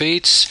listening on the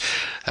feeds.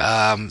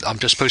 I'm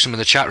just posting them in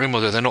the chat room,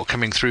 although they're not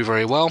coming through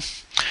very well.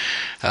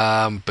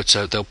 But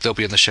they'll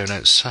be in the show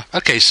notes.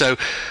 Okay, so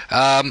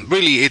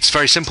really it's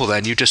very simple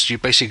then. You're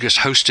basically just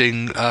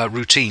hosting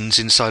routines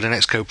inside an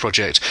Xcode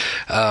project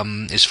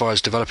as far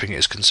as developing it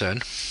is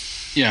concerned.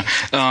 Yeah,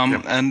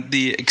 and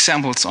the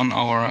examples on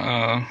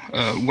our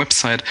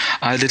website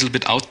are a little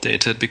bit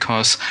outdated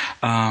because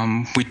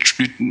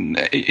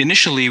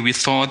initially we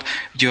thought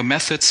your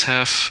methods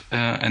have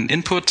an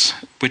input,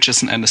 which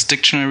is an NS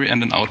dictionary,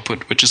 and an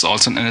output, which is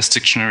also an NS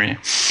dictionary.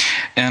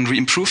 And we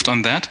improved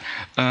on that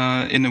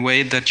in a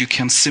way that you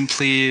can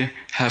simply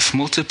have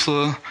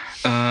multiple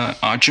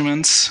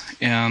arguments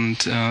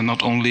and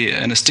not only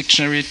NS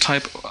dictionary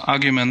type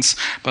arguments,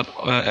 but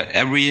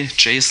every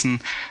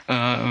JSON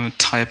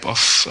type of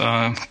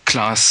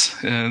class.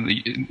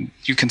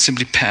 You can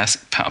simply pass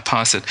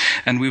it,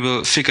 and we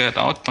will figure it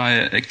out by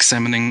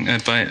examining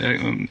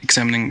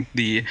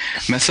the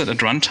method at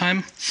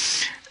runtime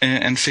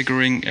and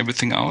figuring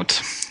everything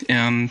out.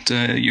 And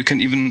you can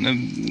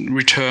even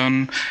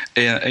return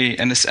a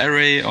NS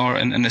array or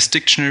an NS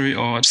dictionary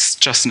or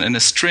just an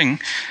NS string.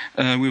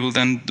 We will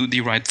then do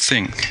the right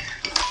thing.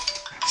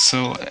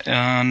 So,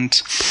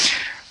 and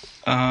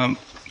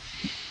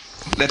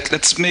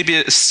let's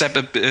maybe step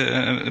a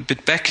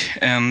bit back,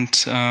 and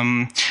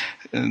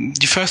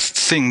the first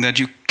thing that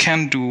you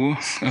can do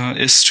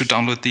is to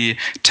download the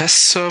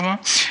test server,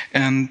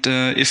 and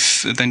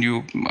if then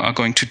you are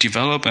going to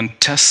develop and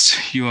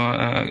test your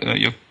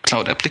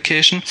cloud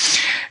application,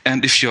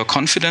 and if you're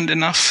confident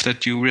enough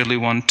that you really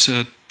want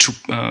to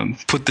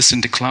put this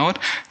in the cloud,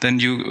 then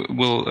you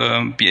will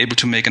be able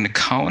to make an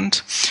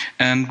account,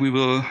 and we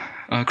will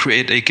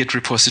create a Git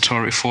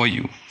repository for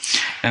you,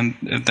 and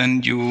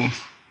then you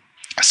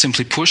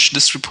simply pull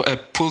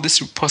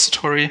this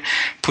repository,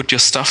 put your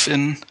stuff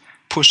in,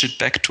 push it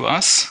back to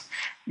us.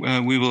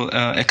 We will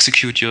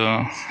execute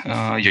your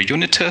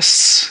unit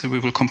tests. We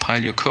will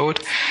compile your code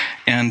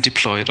and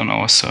deploy it on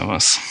our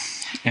servers.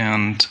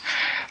 And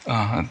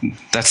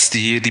that's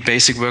the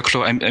basic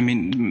workflow. I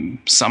mean,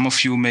 some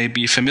of you may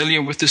be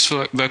familiar with this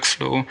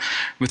workflow,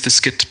 with this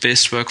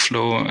Git-based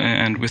workflow,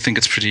 and we think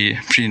it's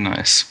pretty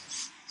nice.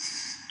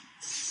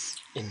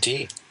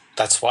 Indeed.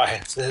 That's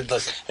why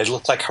it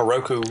looked like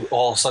Heroku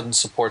all of a sudden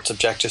supports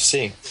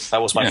Objective-C. That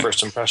was my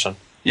first impression.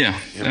 Yeah,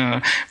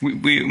 we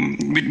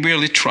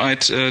really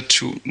tried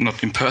to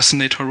not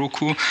impersonate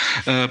Heroku,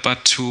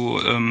 but to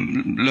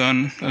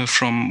learn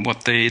from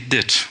what they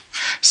did.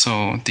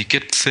 So the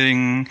Git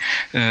thing,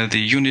 the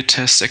unit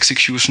test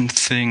execution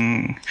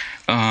thing,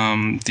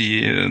 and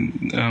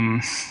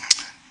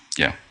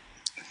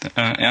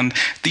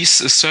these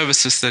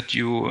services that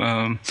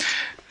you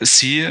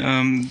see,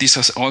 these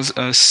are all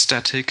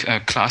static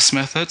class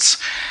methods.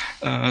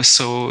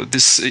 So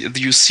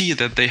you see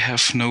that they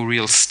have no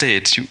real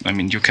state.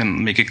 You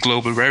can make a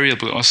global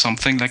variable or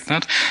something like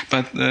that,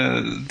 but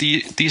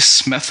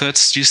these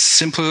methods, these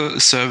simple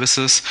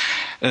services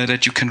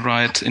that you can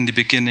write in the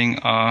beginning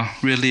are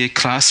really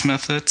class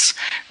methods.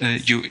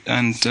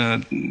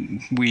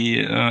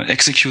 We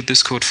execute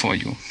this code for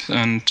you.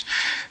 And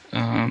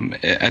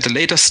at a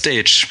later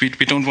stage,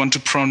 we don't want to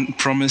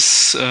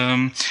promise.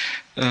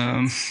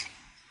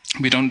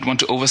 We don't want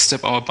to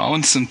overstep our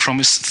bounds and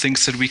promise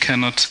things that we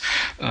cannot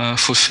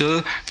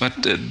fulfill. But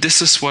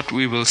this is what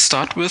we will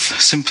start with: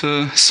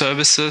 simple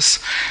services,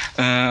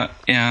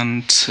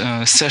 and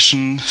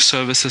session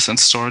services and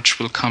storage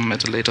will come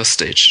at a later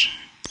stage.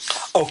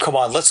 Oh, come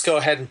on. Let's go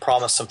ahead and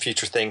promise some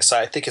future things. So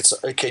I think it's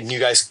okay. You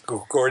guys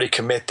already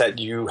commit that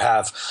you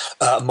have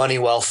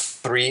Moneywell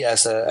 3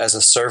 as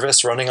a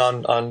service running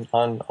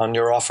on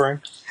your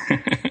offering.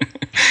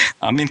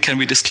 I mean, can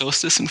we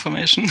disclose this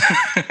information?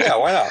 Yeah,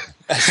 why not?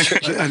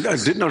 I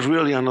did not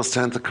really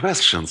understand the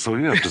question, so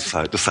you have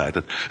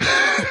decided.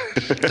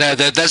 No,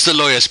 that's the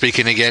lawyer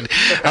speaking again.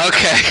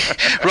 Okay,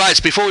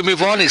 right. Before we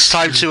move on, it's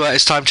time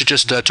to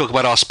just talk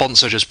about our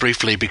sponsor just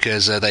briefly,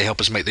 because they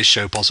help us make this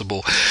show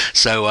possible.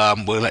 So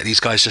we'll let these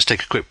guys just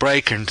take a quick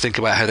break and think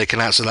about how they can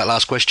answer that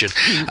last question.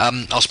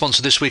 Our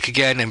sponsor this week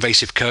again,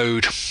 Invasive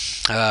Code.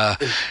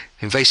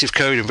 Invasive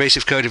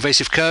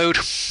Code.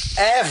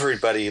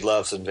 Everybody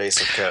loves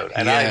Invasive Code,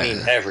 and I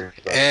mean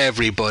everybody.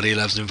 Everybody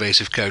loves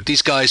Invasive Code.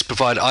 These guys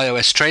provide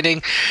iOS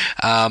training.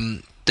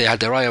 They had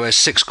their iOS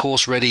 6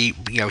 course ready,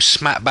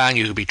 smack bang.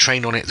 You could be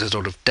trained on it the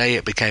sort of day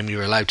it became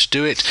you're allowed to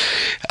do it.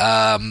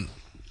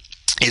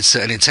 It's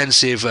an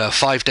intensive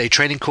 5-day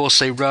training course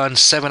they run,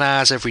 7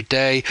 hours every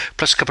day,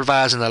 plus a couple of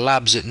hours in the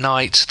labs at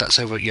night. That's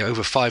over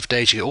 5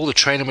 days. You get all the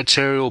training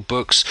material,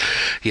 books,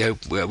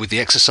 with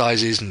the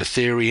exercises and the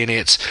theory in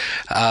it.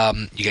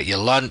 You get your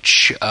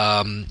lunch,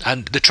 and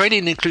the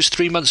training includes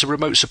 3 months of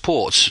remote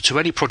support to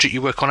any project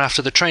you work on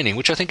after the training,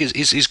 which I think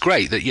is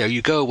great. That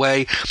you go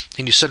away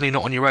and you're suddenly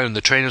not on your own.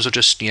 The trainers will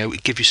just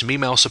give you some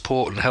email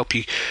support and help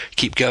you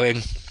keep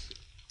going.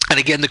 And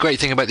again, the great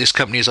thing about this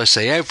company, as I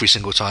say every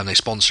single time they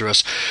sponsor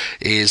us,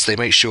 is they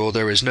make sure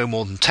there is no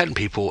more than 10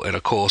 people in a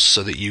course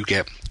so that you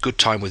get good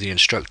time with the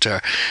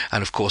instructor.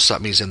 And of course,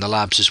 that means in the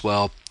labs as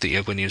well,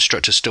 that when the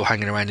instructor's still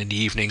hanging around in the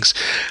evenings,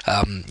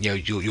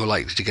 you're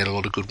likely to get a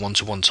lot of good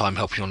one-to-one time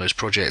helping on those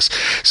projects.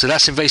 So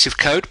that's Invasive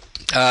Code.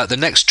 The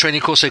next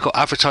training course they've got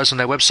advertised on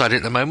their website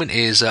at the moment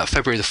is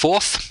February the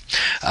 4th,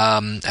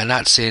 and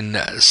that's in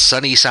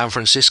sunny San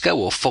Francisco,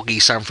 or foggy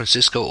San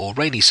Francisco, or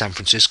rainy San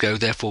Francisco.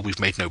 Therefore, we've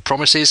made no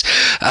promises.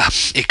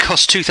 It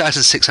costs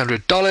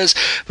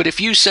 $2,600, but if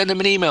you send them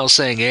an email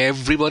saying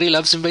everybody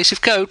loves Invasive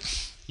Code,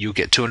 you'll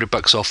get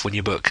 $200 off when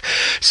you book.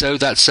 So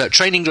that's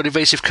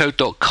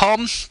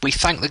training.invasivecode.com. We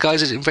thank the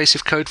guys at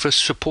Invasive Code for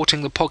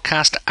supporting the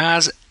podcast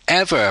as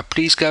ever.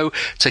 Please go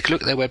take a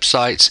look at their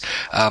websites,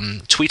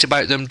 tweet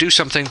about them, do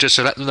something just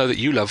to let them know that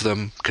you love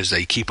them, because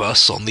they keep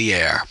us on the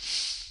air.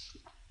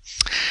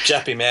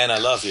 Jeppy, man, I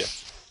love you.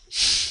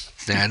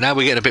 Yeah, now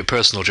we're getting a bit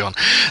personal, John.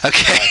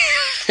 Okay,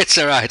 it's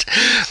all right.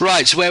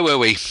 Right, so where were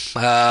we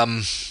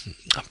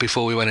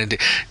before we went and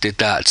did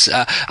that?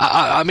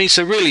 I mean,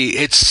 so really,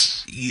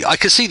 I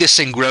can see this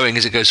thing growing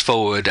as it goes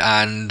forward.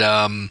 And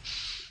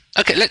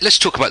okay, let's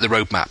talk about the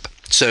roadmap.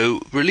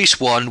 So release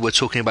 1, we're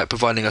talking about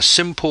providing a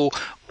simple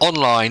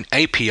online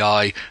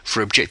API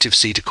for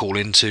Objective-C to call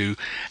into,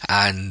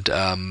 and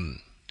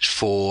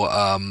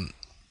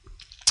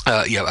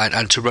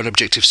and to run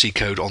Objective-C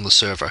code on the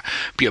server.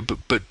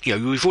 But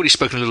we've already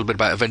spoken a little bit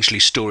about eventually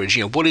storage.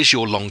 What is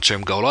your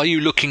long-term goal? Are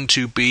you looking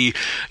to be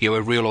a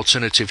real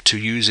alternative to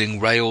using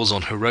Rails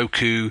on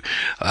Heroku,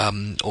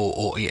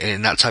 or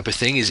in that type of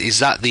thing? Is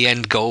that the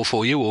end goal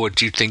for you, or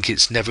do you think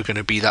it's never going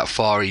to be that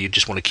far, or you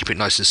just want to keep it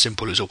nice and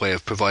simple as a way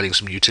of providing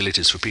some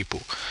utilities for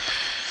people?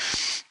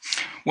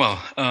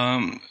 Well,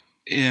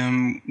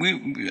 in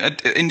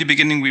the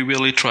beginning, we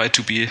really try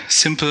to be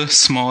simple,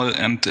 small,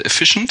 and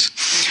efficient,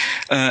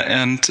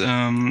 and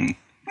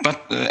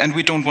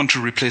we don't want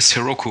to replace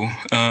Heroku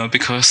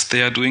because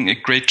they are doing a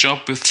great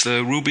job with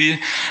Ruby,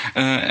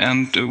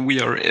 and we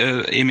are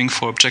aiming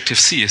for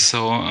Objective-C.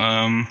 So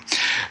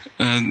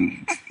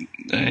in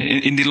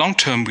the long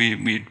term,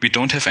 we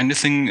don't have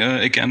anything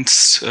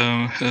against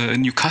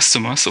new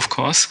customers, of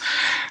course.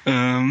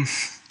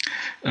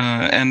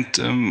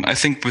 I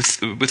think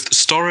with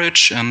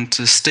storage and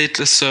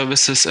stateless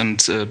services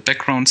and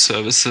background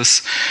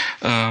services,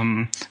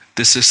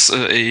 this is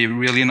a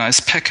really nice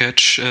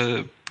package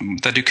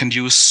that you can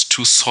use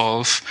to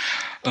solve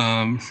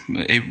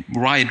a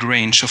wide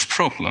range of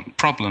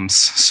problems.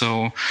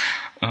 So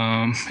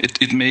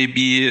it may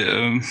be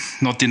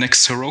not the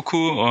next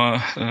Heroku or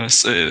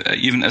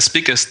even as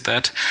big as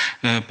that,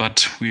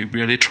 but we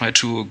really try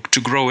to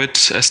grow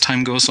it as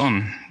time goes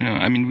on.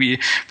 I mean, we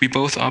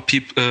both are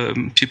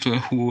people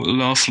who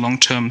love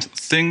long-term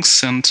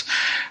things, and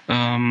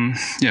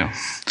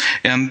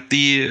and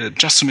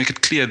just to make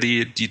it clear,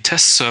 the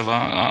test server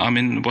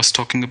Amin was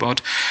talking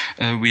about,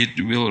 we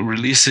will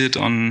release it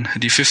on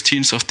the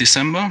 15th of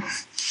December.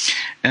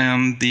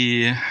 And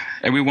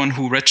everyone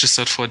who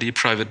registered for the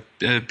private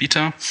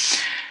beta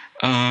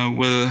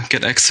will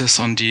get access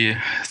on the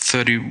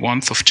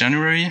 31th of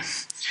January.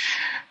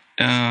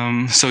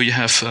 So you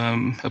have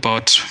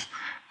about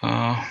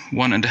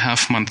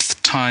 1.5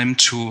 month time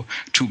to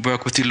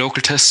work with the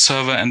local test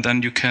server, and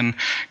then you can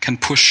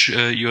push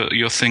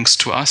your things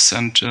to us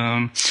and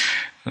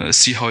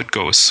see how it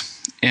goes.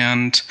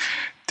 And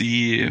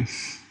the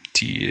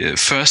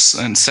first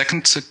and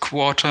second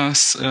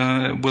quarters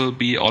will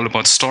be all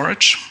about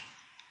storage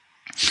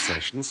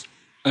sessions.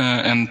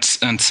 and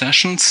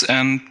sessions,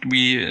 and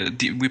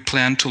we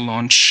plan to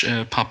launch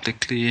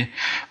publicly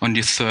on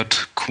the third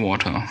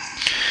quarter.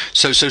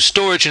 So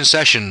storage and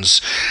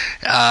sessions.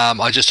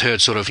 I just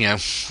heard sort of the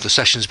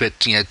sessions bit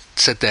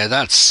said there.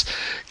 That's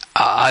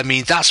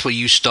that's where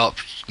you stop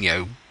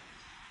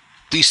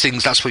these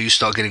things. That's where you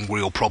start getting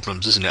real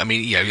problems, isn't it? I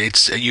mean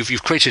it's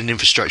you've created an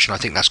infrastructure, and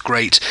I think that's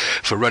great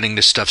for running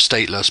this stuff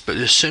stateless. But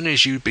as soon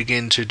as you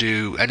begin to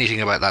do anything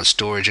about that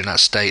storage and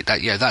that state,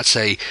 that's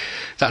a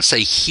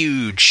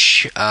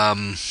huge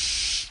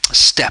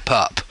step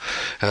up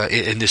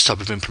in this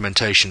type of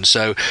implementation.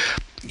 So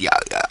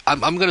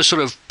I'm going to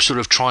sort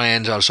of try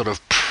and sort of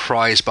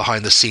prise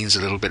behind the scenes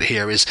a little bit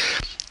here.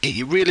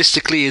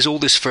 Realistically, is all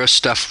this first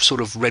stuff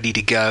sort of ready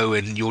to go,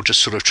 and you're just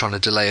sort of trying to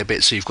delay a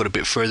bit so you've got a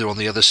bit further on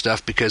the other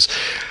stuff? Because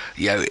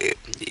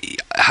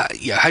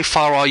how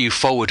far are you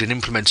forward in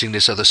implementing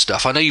this other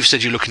stuff? I know you've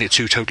said you're looking at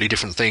two totally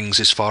different things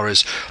as far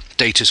as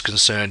data is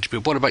concerned,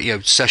 but what about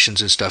sessions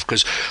and stuff?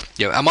 Because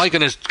am I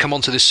going to come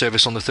onto this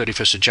service on the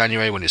 31st of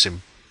January when it's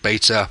in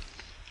beta?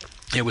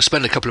 We'll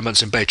spend a couple of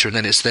months in beta, and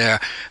then it's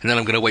there, and then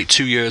I'm going to wait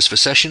 2 years for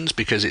sessions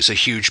because it's a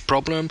huge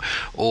problem.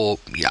 And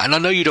I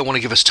know you don't want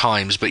to give us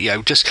times, but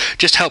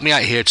just help me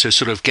out here to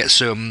sort of get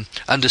some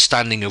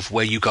understanding of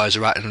where you guys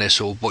are at in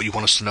this, or what you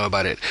want us to know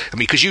about it. I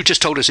mean, because you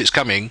just told us it's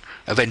coming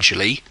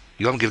eventually.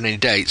 You haven't given any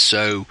dates,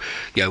 so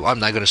I'm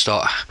now going to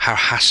start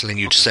hassling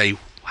you to say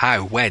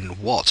how, when,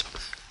 what.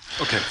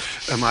 Okay,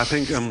 I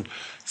think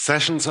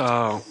sessions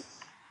are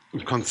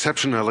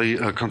conceptually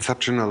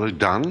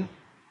done.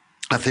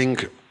 I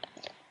think.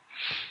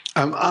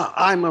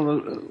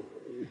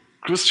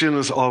 Christian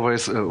is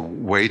always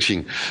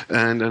waiting,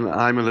 and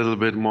I'm a little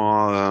bit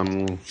more.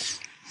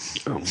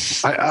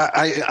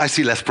 I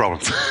see less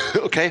problems.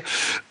 Okay,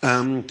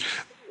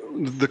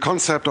 the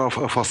concept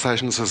for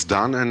sessions is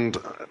done, and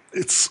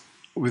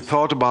we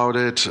thought about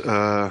it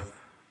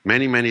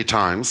many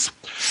times,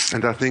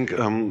 and I think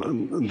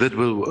that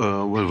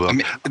will work. I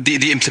mean,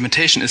 the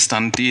implementation is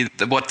done.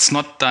 What's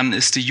not done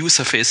is the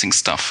user-facing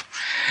stuff.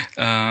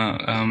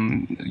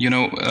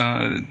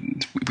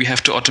 We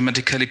have to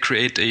automatically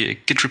create a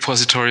Git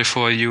repository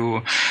for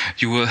you.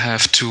 You will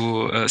have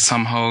to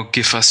somehow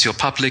give us your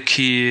public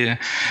key.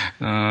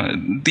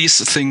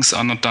 These things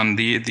are not done.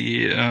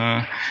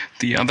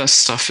 The other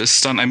stuff is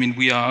done. I mean,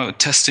 we are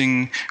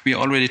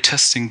already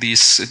testing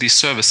these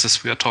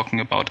services we are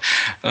talking about.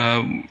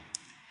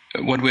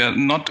 What we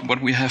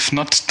have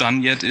not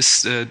done yet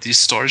is the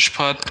storage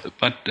part,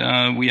 but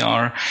we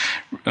are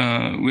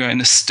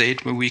in a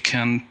state where we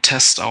can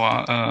test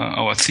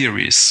our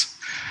theories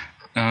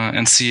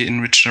and see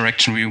in which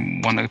direction we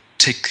want to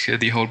take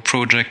the whole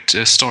project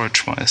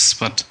storage-wise.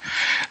 But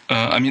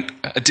I mean,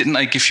 didn't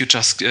I give you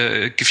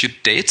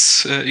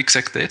dates,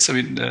 exact dates? I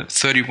mean,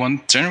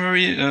 31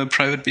 January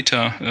private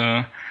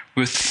beta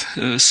with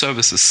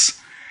services.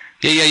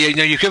 No,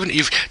 you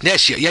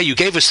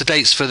gave us the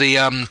dates for the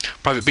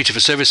private beta for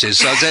services.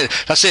 So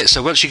that's it.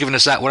 So once you've given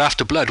us that, we're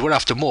after blood. We're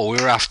after more.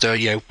 We're after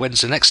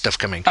when's the next stuff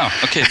coming? Oh,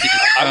 okay.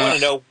 I want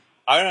to know.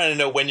 I want to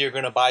know when you're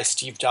going to buy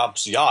Steve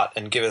Jobs' yacht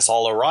and give us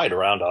all a ride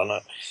around on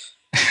it.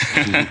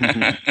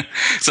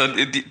 So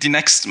the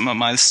next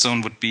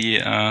milestone would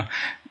be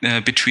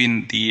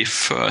between the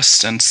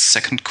first and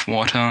second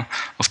quarter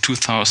of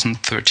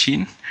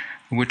 2013,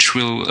 which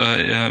will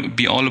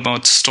be all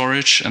about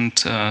storage and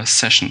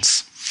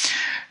sessions.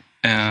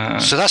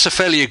 So that's a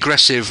fairly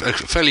aggressive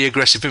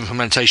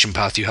implementation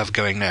path you have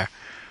going there.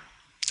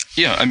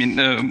 Yeah, I mean,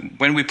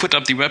 when we put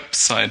up the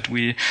website,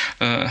 we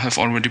have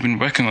already been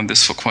working on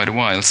this for quite a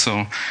while,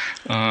 so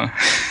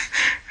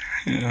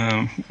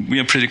we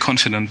are pretty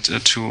confident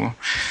to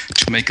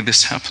make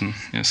this happen.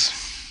 Yes,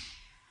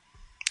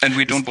 and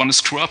we don't want to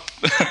screw up.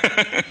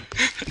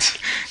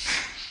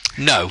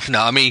 No.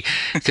 I mean,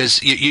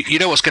 because you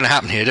know what's going to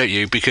happen here, don't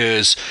you?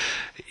 Because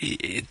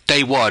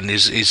day one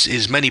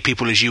is many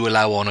people as you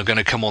allow on are going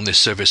to come on this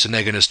service, and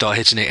they're going to start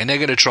hitting it, and they're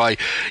going to try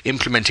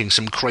implementing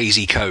some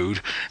crazy code,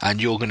 and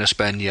you're going to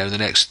spend the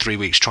next 3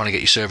 weeks trying to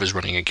get your servers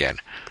running again.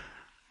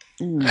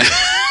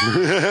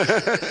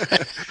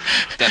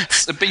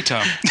 That's a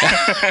beta.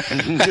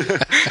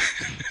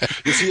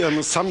 You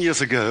see, some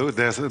years ago,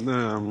 there's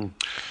a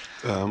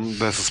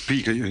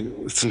speaker.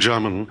 It's in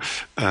German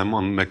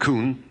on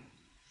Macun.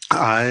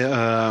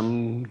 I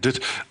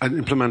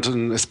implemented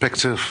an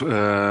effective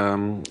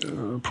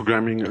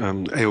programming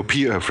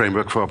AOP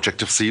framework for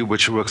Objective-C,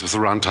 which works with the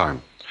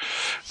runtime,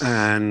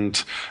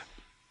 and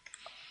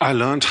I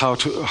learned how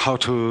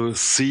to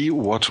see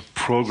what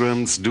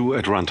programs do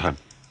at runtime.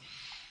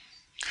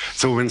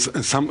 So when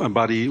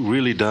somebody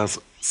really does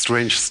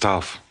strange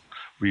stuff,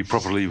 we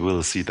probably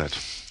will see that.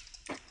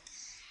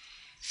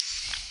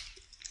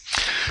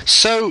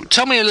 So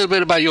tell me a little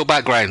bit about your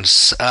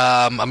backgrounds.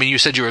 I mean, you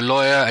said you're a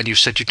lawyer, and you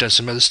said you've done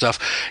some other stuff.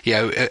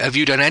 Have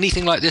you done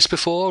anything like this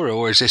before,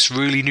 or is this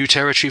really new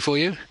territory for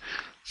you?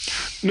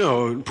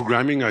 No,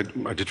 programming I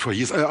did for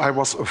years. I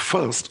was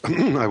first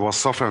I was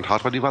software and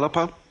hardware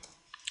developer,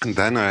 and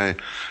then I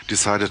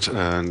decided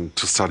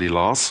to study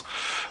laws.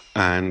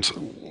 and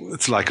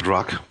it's like a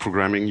drug,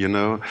 programming,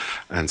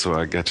 and so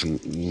I get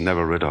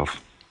never rid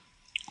of.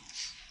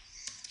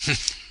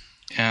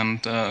 And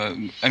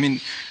I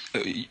mean,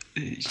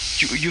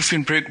 you've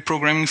been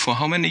programming for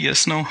how many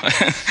years now?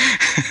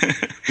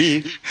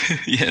 Me?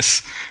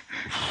 Yes.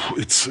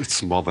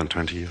 It's more than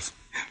 20 years.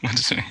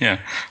 Yeah,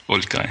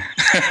 old guy.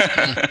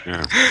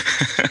 Yeah.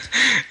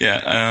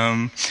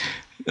 Yeah.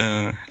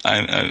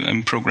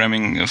 I'm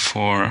programming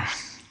for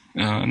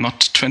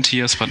not 20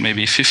 years, but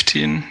maybe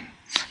 15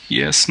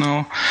 years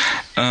now.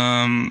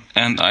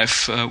 And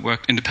I've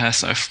worked in the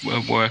past. I've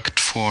worked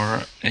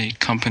for a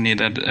company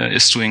that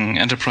is doing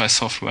enterprise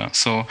software.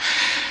 So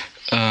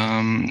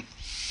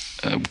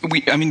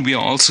we are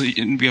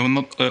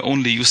not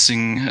only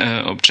using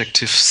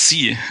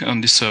Objective-C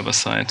on the server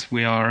side.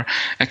 We are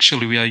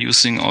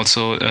using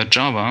also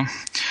Java,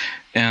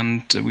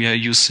 and we are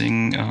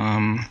using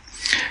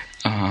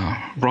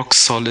rock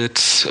solid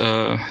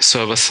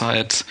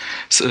server-side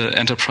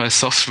enterprise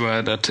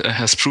software that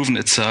has proven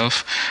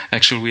itself.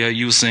 Actually, we are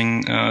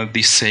using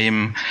the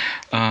same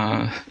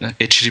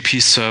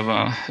HTTP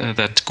server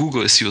that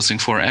Google is using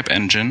for App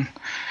Engine.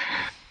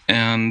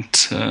 And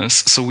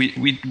so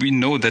we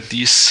know that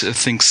these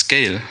things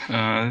scale.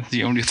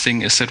 The only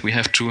thing is that we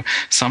have to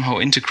somehow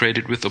integrate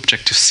it with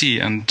Objective-C,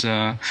 and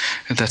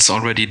that's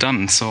already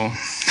done. So,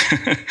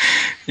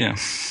 yeah.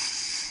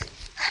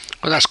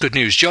 Well, that's good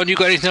news. John, you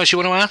got anything else you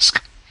want to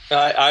ask?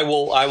 I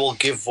will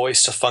give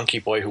voice to Funky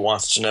Boy, who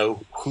wants to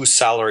know whose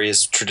salary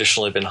has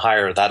traditionally been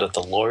higher, that of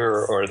the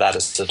lawyer or that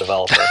of the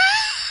developer.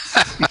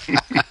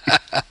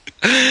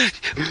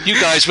 You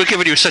guys, we're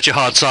giving you such a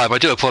hard time. I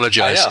do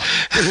apologize.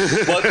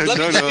 Well,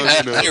 No.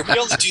 we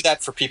only do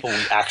that for people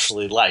we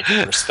actually like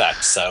and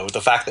respect. So the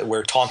fact that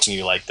we're taunting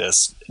you like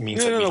this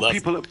means that we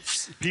love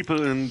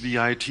people in the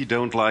IT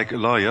don't like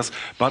lawyers,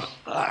 but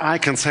I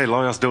can say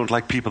lawyers don't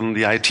like people in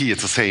the IT.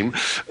 It's the same.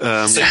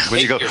 When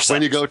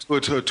you go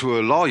to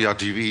a lawyer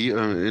TV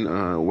in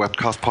a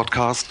webcast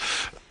podcast.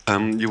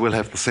 You will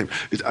have the same.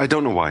 I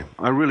don't know why.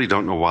 I really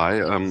don't know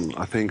why.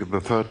 I think the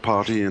third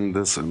party in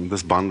this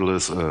bundle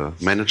is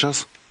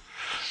managers.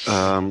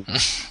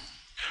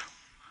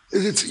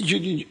 It's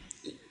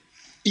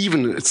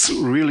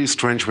really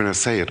strange when I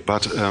say it,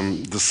 but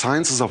the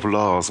sciences of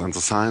laws and the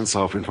science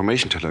of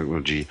information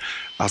technology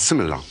are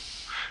similar.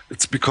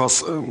 It's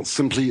because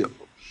simply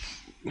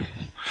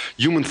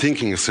human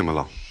thinking is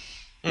similar.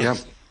 Yeah,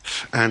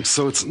 and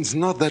so it's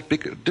not that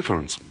big a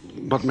difference,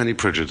 but many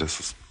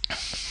prejudices.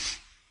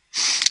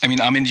 I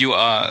mean, you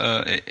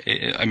are.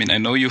 I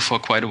know you for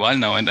quite a while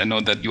now, and I know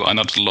that you are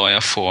not a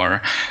lawyer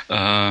for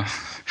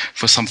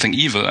something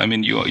evil. I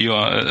mean, you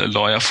are a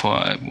lawyer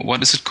for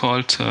what is it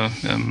called?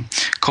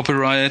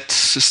 Copyright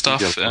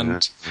stuff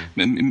and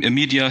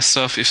media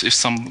stuff. If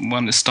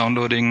someone is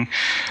downloading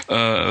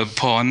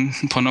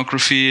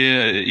pornography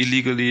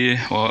illegally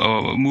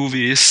or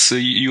movies,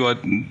 you are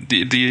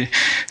the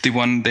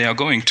one they are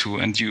going to,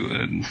 and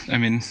you.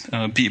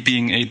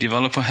 Being a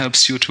developer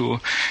helps you to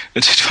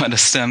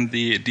understand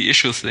the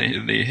issues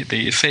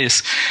they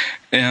face.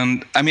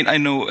 And I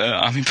know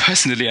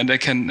personally, and I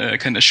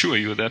can assure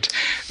you that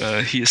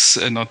he is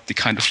not the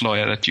kind of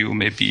lawyer that you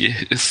maybe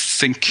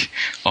think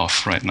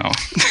of right now.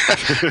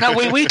 No,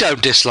 we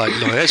don't dislike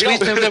lawyers. We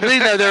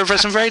know there are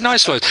some very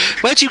nice lawyers.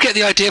 Where do you get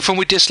the idea from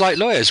we dislike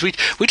lawyers? We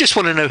just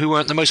want to know who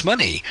earned the most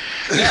money.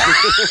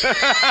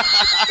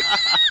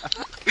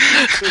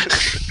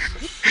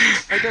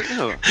 I don't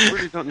know. I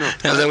really don't know.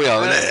 Yeah, there we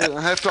are.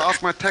 I have to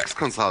ask my tax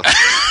consultant.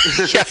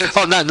 Yeah.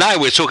 Oh, now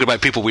we're talking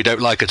about people we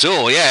don't like at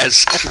all.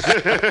 Yes.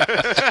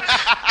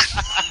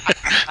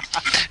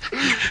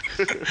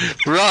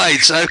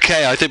 Right.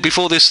 Okay. I think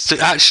before this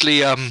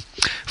actually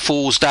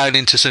falls down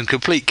into some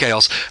complete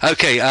chaos.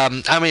 Okay.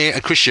 Amin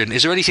and Christian,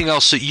 is there anything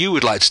else that you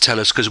would like to tell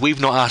us? Because we've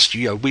not asked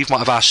you. We might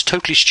have asked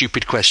totally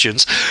stupid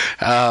questions,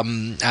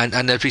 and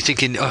they'd be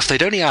thinking, if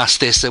they'd only asked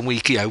this, then we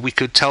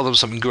could tell them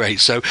something great.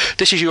 So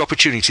this is your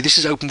opportunity. This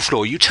is open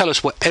floor. You tell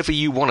us whatever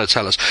you want to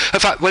tell us. In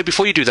fact, wait,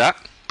 before you do that,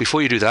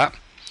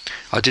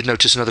 I did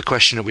notice another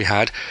question that we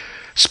had.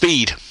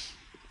 Speed.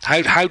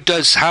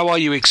 How are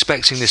you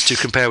expecting this to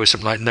compare with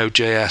something like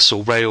Node.js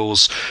or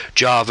Rails,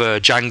 Java,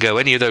 Django,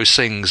 any of those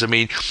things? I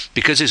mean,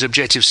 because it's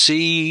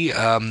Objective-C,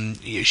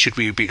 should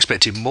we be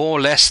expecting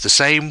more, less, the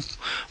same?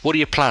 What are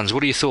your plans?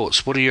 What are your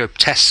thoughts? What are your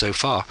tests so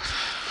far?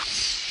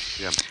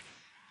 Yeah.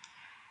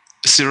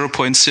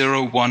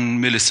 0.01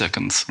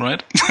 milliseconds,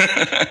 right?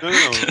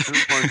 No,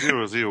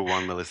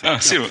 0.001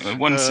 milliseconds.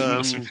 1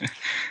 millisecond.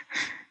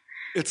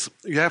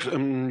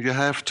 You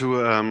have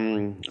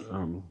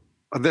to.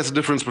 There's a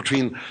difference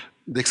between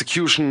the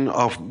execution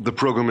of the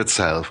program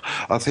itself.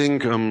 I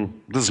think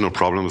this is no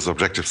problem with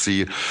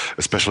Objective-C,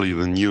 especially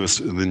the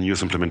newest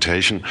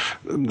implementation.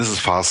 This is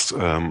fast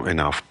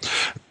enough.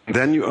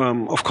 Then you,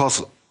 of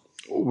course,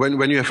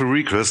 when you have a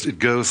request, it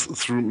goes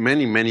through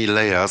many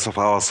layers of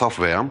our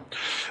software,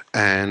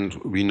 and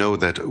we know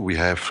that we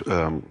have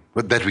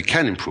that we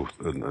can improve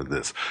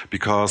this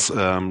because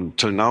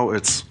till now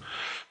it's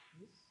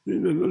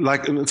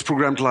like it's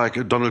programmed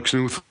like Donald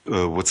Knuth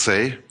would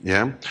say,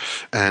 yeah.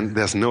 And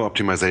there's no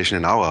optimization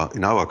in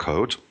our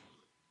code.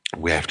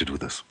 We have to do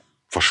this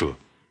for sure.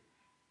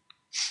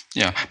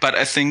 Yeah, but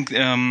I think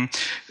the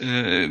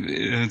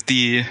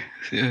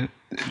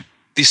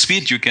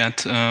speed you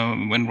get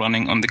when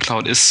running on the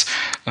cloud is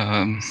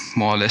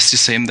more or less the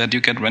same that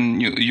you get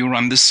when you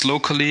run this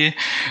locally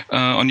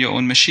on your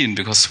own machine,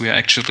 because we are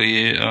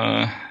actually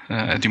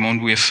at the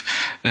moment we have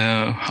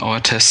our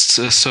test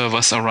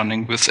servers are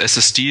running with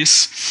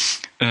SSDs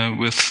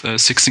with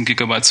 16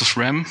 gigabytes of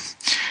RAM,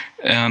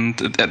 and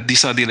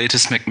these are the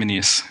latest Mac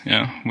Minis,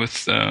 yeah,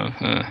 with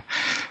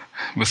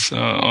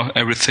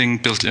everything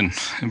built in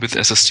with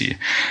SSD.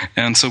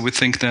 And so we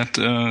think that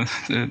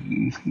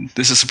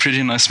this is a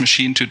pretty nice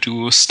machine to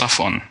do stuff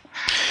on.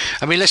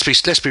 I mean,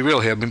 let's be real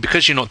here. I mean,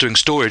 because you're not doing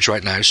storage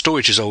right now,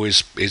 storage is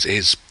always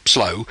is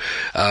slow,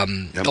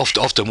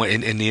 often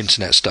in the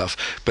internet stuff.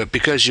 But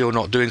because you're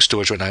not doing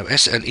storage right now,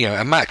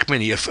 a Mac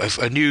Mini,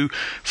 a new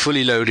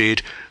fully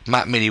loaded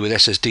Mac Mini with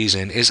SSDs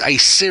in, is a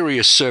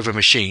serious server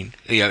machine.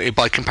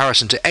 By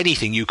comparison to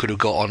anything you could have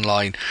got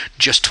online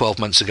just 12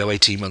 months ago,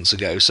 18 months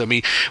ago. So I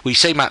mean, we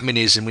say Mac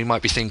Minis, and we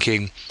might be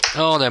thinking,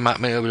 oh, they're Mac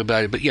Mini,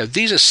 but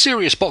these are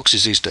serious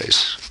boxes these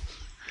days.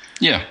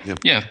 Yeah,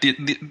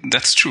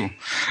 that's true.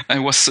 I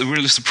was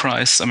really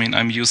surprised. I mean,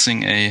 I'm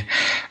using a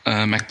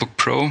MacBook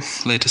Pro,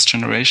 latest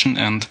generation,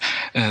 and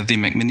the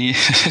Mac Mini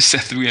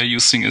that we are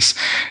using is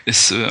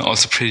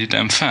also pretty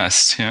damn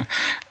fast. Yeah,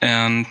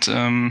 and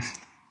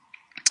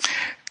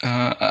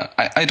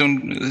I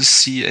don't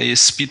see a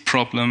speed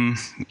problem.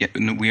 Yeah,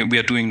 we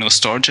are doing no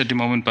storage at the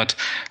moment, but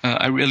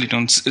I really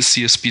don't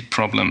see a speed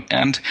problem.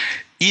 And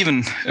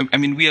even, I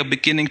mean, we are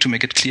beginning to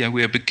make it clear.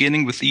 We are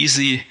beginning with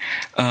easy,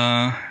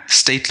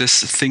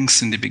 stateless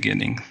things in the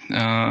beginning.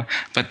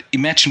 But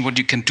imagine what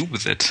you can do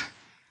with it.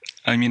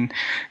 I mean,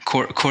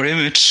 core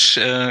image.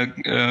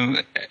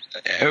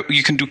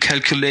 You can do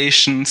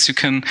calculations. You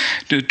can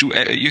do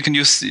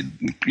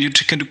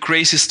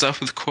crazy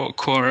stuff with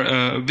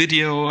core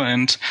video,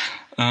 and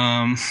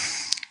I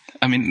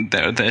mean,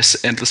 there's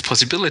endless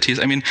possibilities.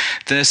 I mean,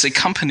 there's a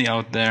company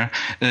out there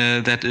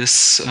that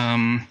is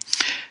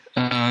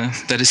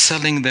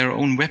selling their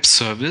own web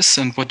service,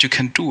 and what you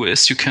can do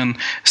is you can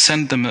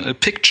send them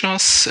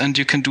pictures, and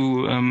you can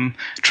do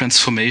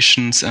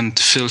transformations and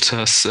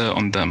filters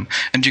on them,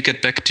 and you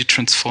get back the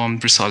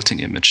transformed resulting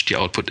image, the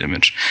output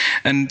image.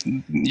 And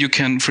you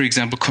can, for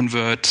example,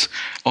 convert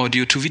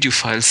audio to video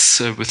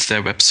files with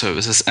their web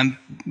services. And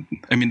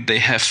I mean, they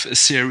have a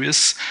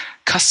serious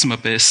customer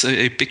base,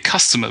 a big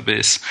customer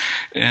base,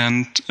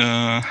 and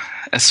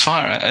as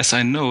far as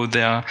I know,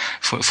 they are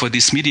for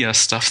this media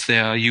stuff, they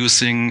are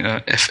using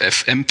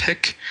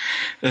FFmpeg,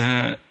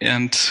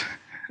 and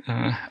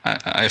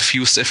I've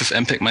used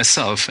FFmpeg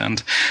myself,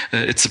 and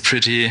it's a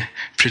pretty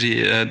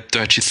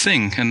dirty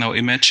thing. And now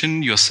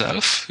imagine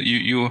yourself,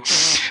 you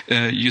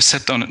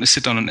sit down on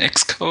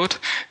Xcode,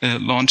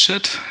 launch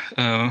it,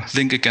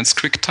 link against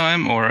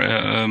QuickTime or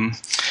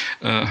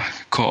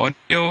Core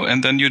Audio,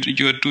 and then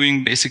you're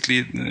doing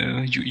basically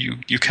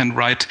you can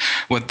write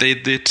what they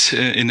did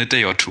in a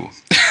day or two,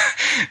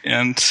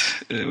 and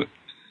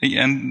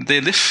they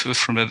live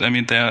from it. I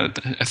mean, there are,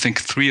 I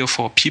think, 3 or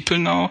 4 people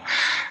now,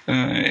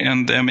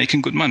 and they're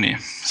making good money.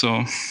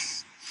 So,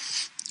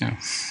 yeah.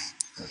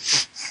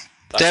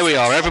 There we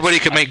are. Everybody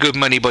can make good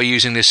money by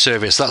using this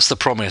service. That's the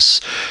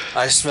promise.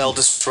 I smell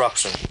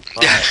disruption.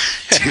 Right.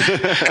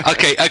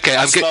 Okay.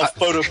 I smell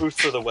photo booth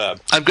for the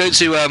web. I'm going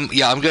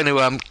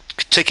to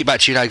take it back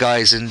to you now,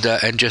 guys, and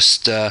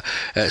just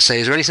say,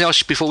 is there anything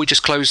else before we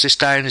just close this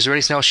down? Is there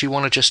anything else you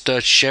want to just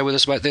share with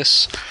us about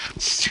this?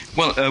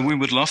 Well, we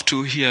would love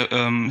to hear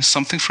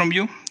something from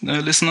you,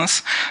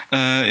 listeners.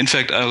 In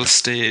fact, I'll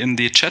stay in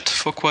the chat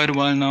for quite a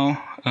while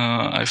now.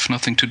 I have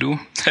nothing to do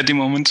at the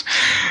moment.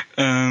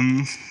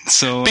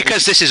 So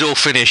because this is all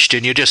finished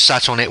and you're just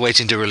sat on it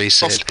waiting to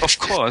release it. Of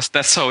course,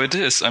 that's how it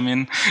is. I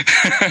mean,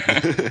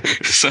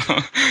 so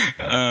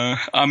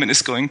Amin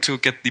is going to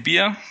get the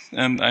beer,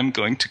 and I'm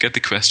going to get the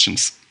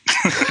questions.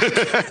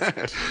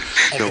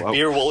 And the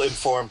beer will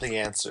inform the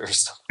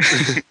answers.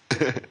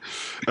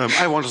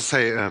 I want to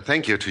say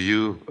thank you to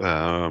you,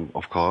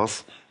 of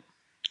course,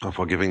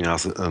 for giving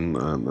us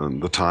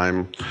the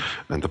time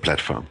and the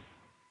platform.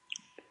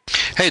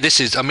 Hey,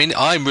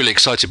 I'm really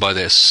excited by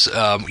this.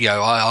 I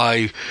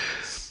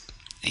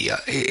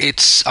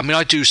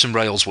do some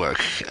Rails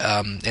work.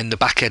 In the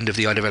back end of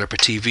the iDeveloper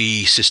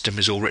TV system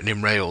is all written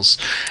in Rails,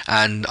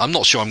 and I'm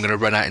not sure I'm going to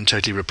run out and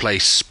totally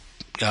replace,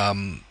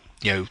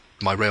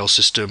 my Rails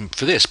system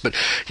for this. But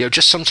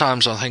just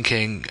sometimes I'm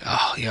thinking,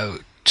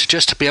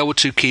 to be able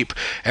to keep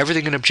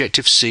everything in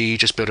Objective-C,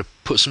 just be able to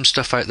put some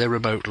stuff out there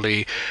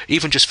remotely,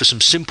 even just for some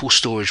simple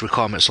storage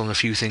requirements on a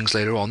few things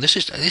later on.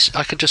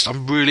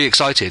 I'm really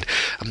excited.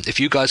 If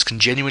you guys can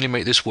genuinely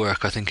make this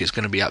work, I think it's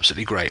going to be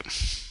absolutely great.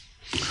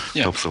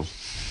 Yeah. Hope so.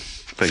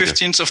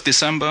 15th of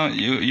December,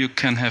 you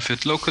can have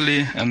it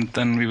locally, and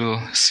then we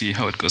will see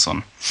how it goes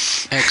on.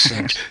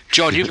 Excellent.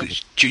 John, you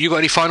got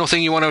any final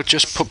thing you want to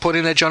just put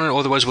in there, John?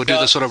 Otherwise, we'll do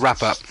the sort of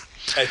wrap up.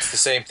 It's the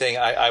same thing.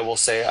 I will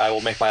say I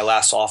will make my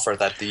last offer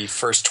that the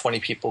first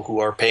 20 people who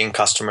are paying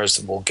customers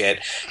will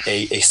get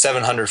a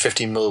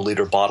 750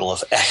 milliliter bottle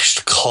of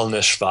echt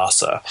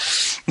Kohlenwasser.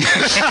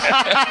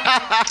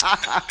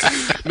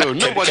 No,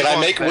 nobody. Can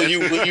I make? Will you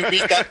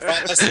meet that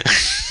promise?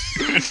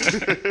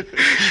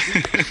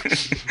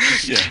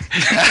 Yeah.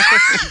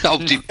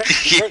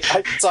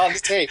 It's on the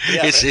tape.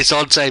 Yeah, it's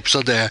on tape. It's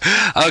on there.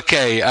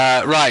 Okay.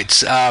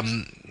 Right.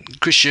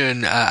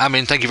 Christian,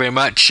 Amin, thank you very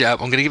much. I'm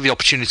going to give you the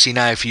opportunity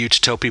now for you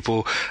to tell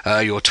people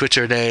your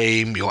Twitter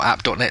name, your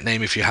app.net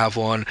name if you have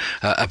one,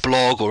 a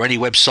blog or any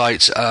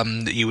website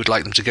that you would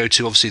like them to go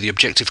to. Obviously, the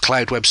Objective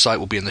Cloud website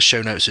will be in the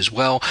show notes as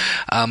well.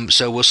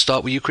 So we'll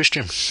start with you,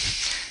 Christian.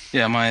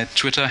 Yeah, my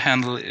Twitter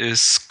handle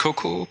is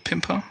Coco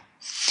Pimper.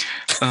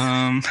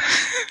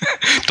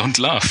 Don't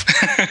laugh.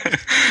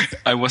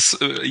 I was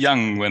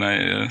young when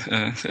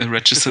I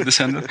registered this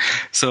handle.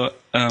 So,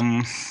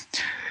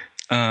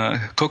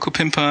 Coco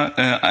Pimper,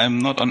 I'm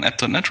not on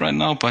app.net right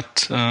now,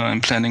 but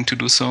I'm planning to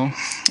do so.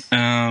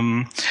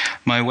 My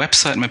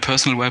website, my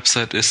personal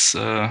website is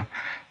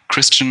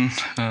Christian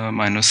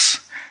minus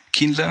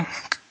Kienle,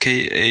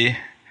 KIENLE.de.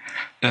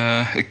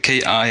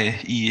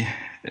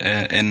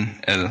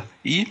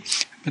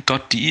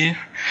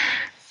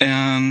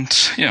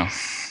 And yeah,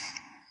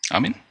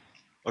 Amin?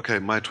 Okay,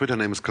 my Twitter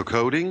name is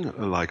Cocoding,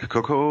 like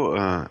Coco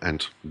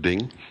and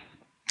Ding.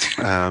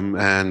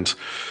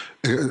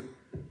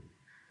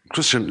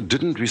 Christian,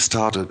 didn't we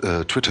start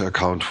a Twitter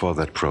account for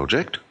that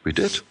project? We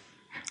did?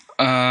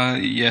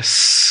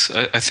 Yes,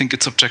 I think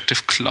it's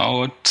Objective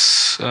Cloud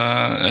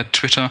at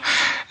Twitter.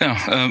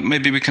 Yeah,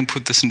 maybe we can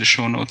put this in the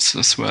show notes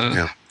as well.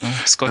 Yeah.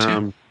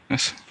 Scotty?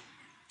 Yes.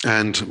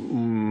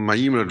 And my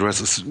email address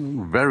is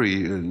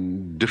very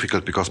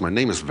difficult because my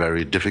name is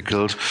very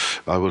difficult.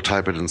 I will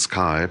type it in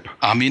Skype.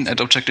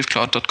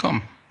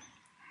 Amin@objectivecloud.com.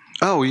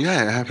 Oh,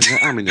 yeah, I have an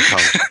Amin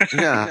account.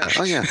 Yeah,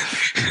 oh, yeah.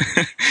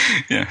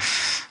 Yeah.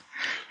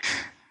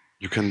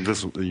 You can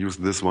use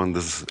this one.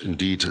 This is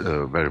indeed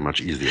very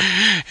much easier.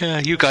 Yeah,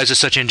 you guys are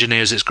such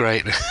engineers. It's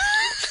great.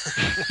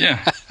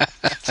 Yeah.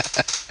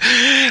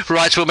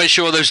 Right, we'll make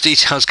sure all those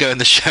details go in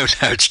the show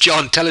notes.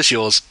 John, tell us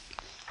yours.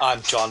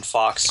 I'm John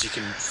Fox. You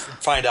can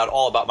find out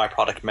all about my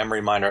product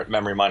Memory Miner at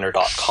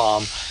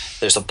memoryminer.com.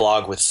 There's a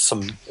blog with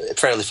some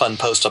fairly fun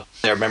posts up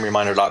there,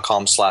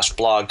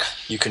 memoryminer.com/blog.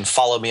 You can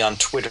follow me on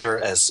Twitter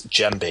as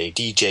Djembe,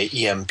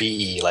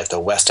 DJEMBE, like the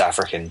West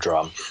African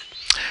drum.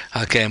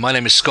 Okay, my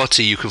name is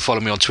Scotty. You can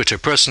follow me on Twitter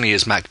personally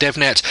as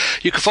MacDevNet.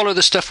 You can follow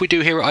the stuff we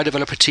do here at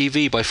iDeveloper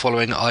TV by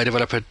following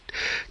iDeveloper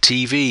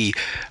TV.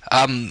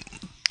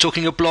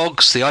 Talking of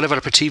blogs, the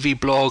iDeveloper TV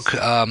blog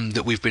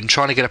that we've been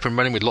trying to get up and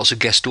running with lots of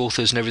guest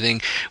authors and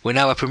everything, we're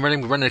now up and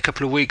running. We're running a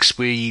couple of weeks.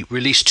 We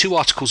release 2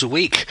 articles a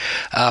week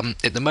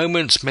at the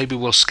moment. Maybe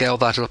we'll scale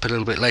that up a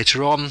little bit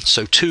later on.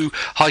 So 2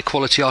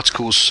 high-quality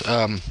articles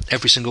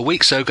every single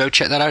week. So go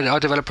check that out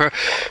at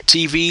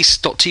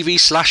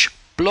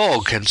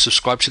iDeveloper.tv/blog and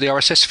subscribe to the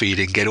RSS feed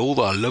and get all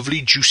the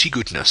lovely juicy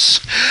goodness.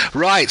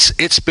 Right,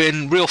 it's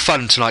been real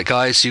fun tonight,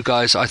 guys. You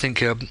guys, I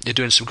think you're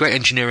doing some great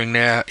engineering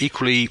there.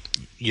 Equally,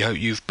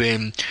 you've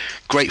been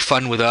great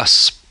fun with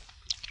us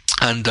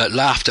and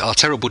laughed at our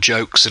terrible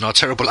jokes and our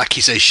terrible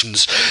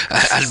accusations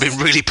and been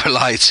really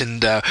polite,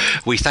 and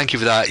we thank you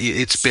for that.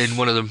 It's been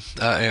one of them.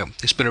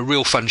 It's been a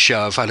real fun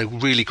show. I've had a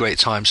really great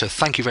time, so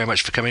thank you very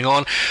much for coming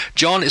on.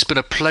 John, it's been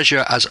a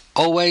pleasure as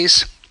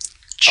always.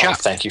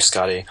 Thank you,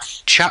 Scotty.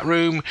 Chat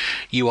room,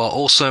 you are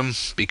awesome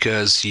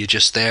because you're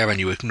just there and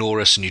you ignore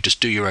us and you just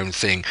do your own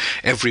thing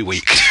every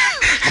week.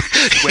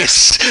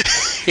 It's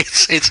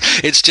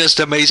just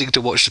amazing to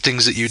watch the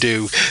things that you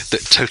do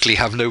that totally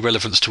have no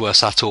relevance to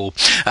us at all.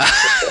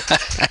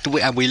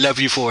 and we love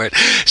you for it.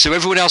 So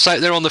everyone else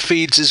out there on the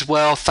feeds as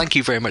well, thank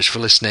you very much for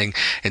listening.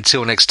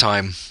 Until next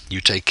time,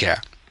 you take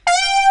care.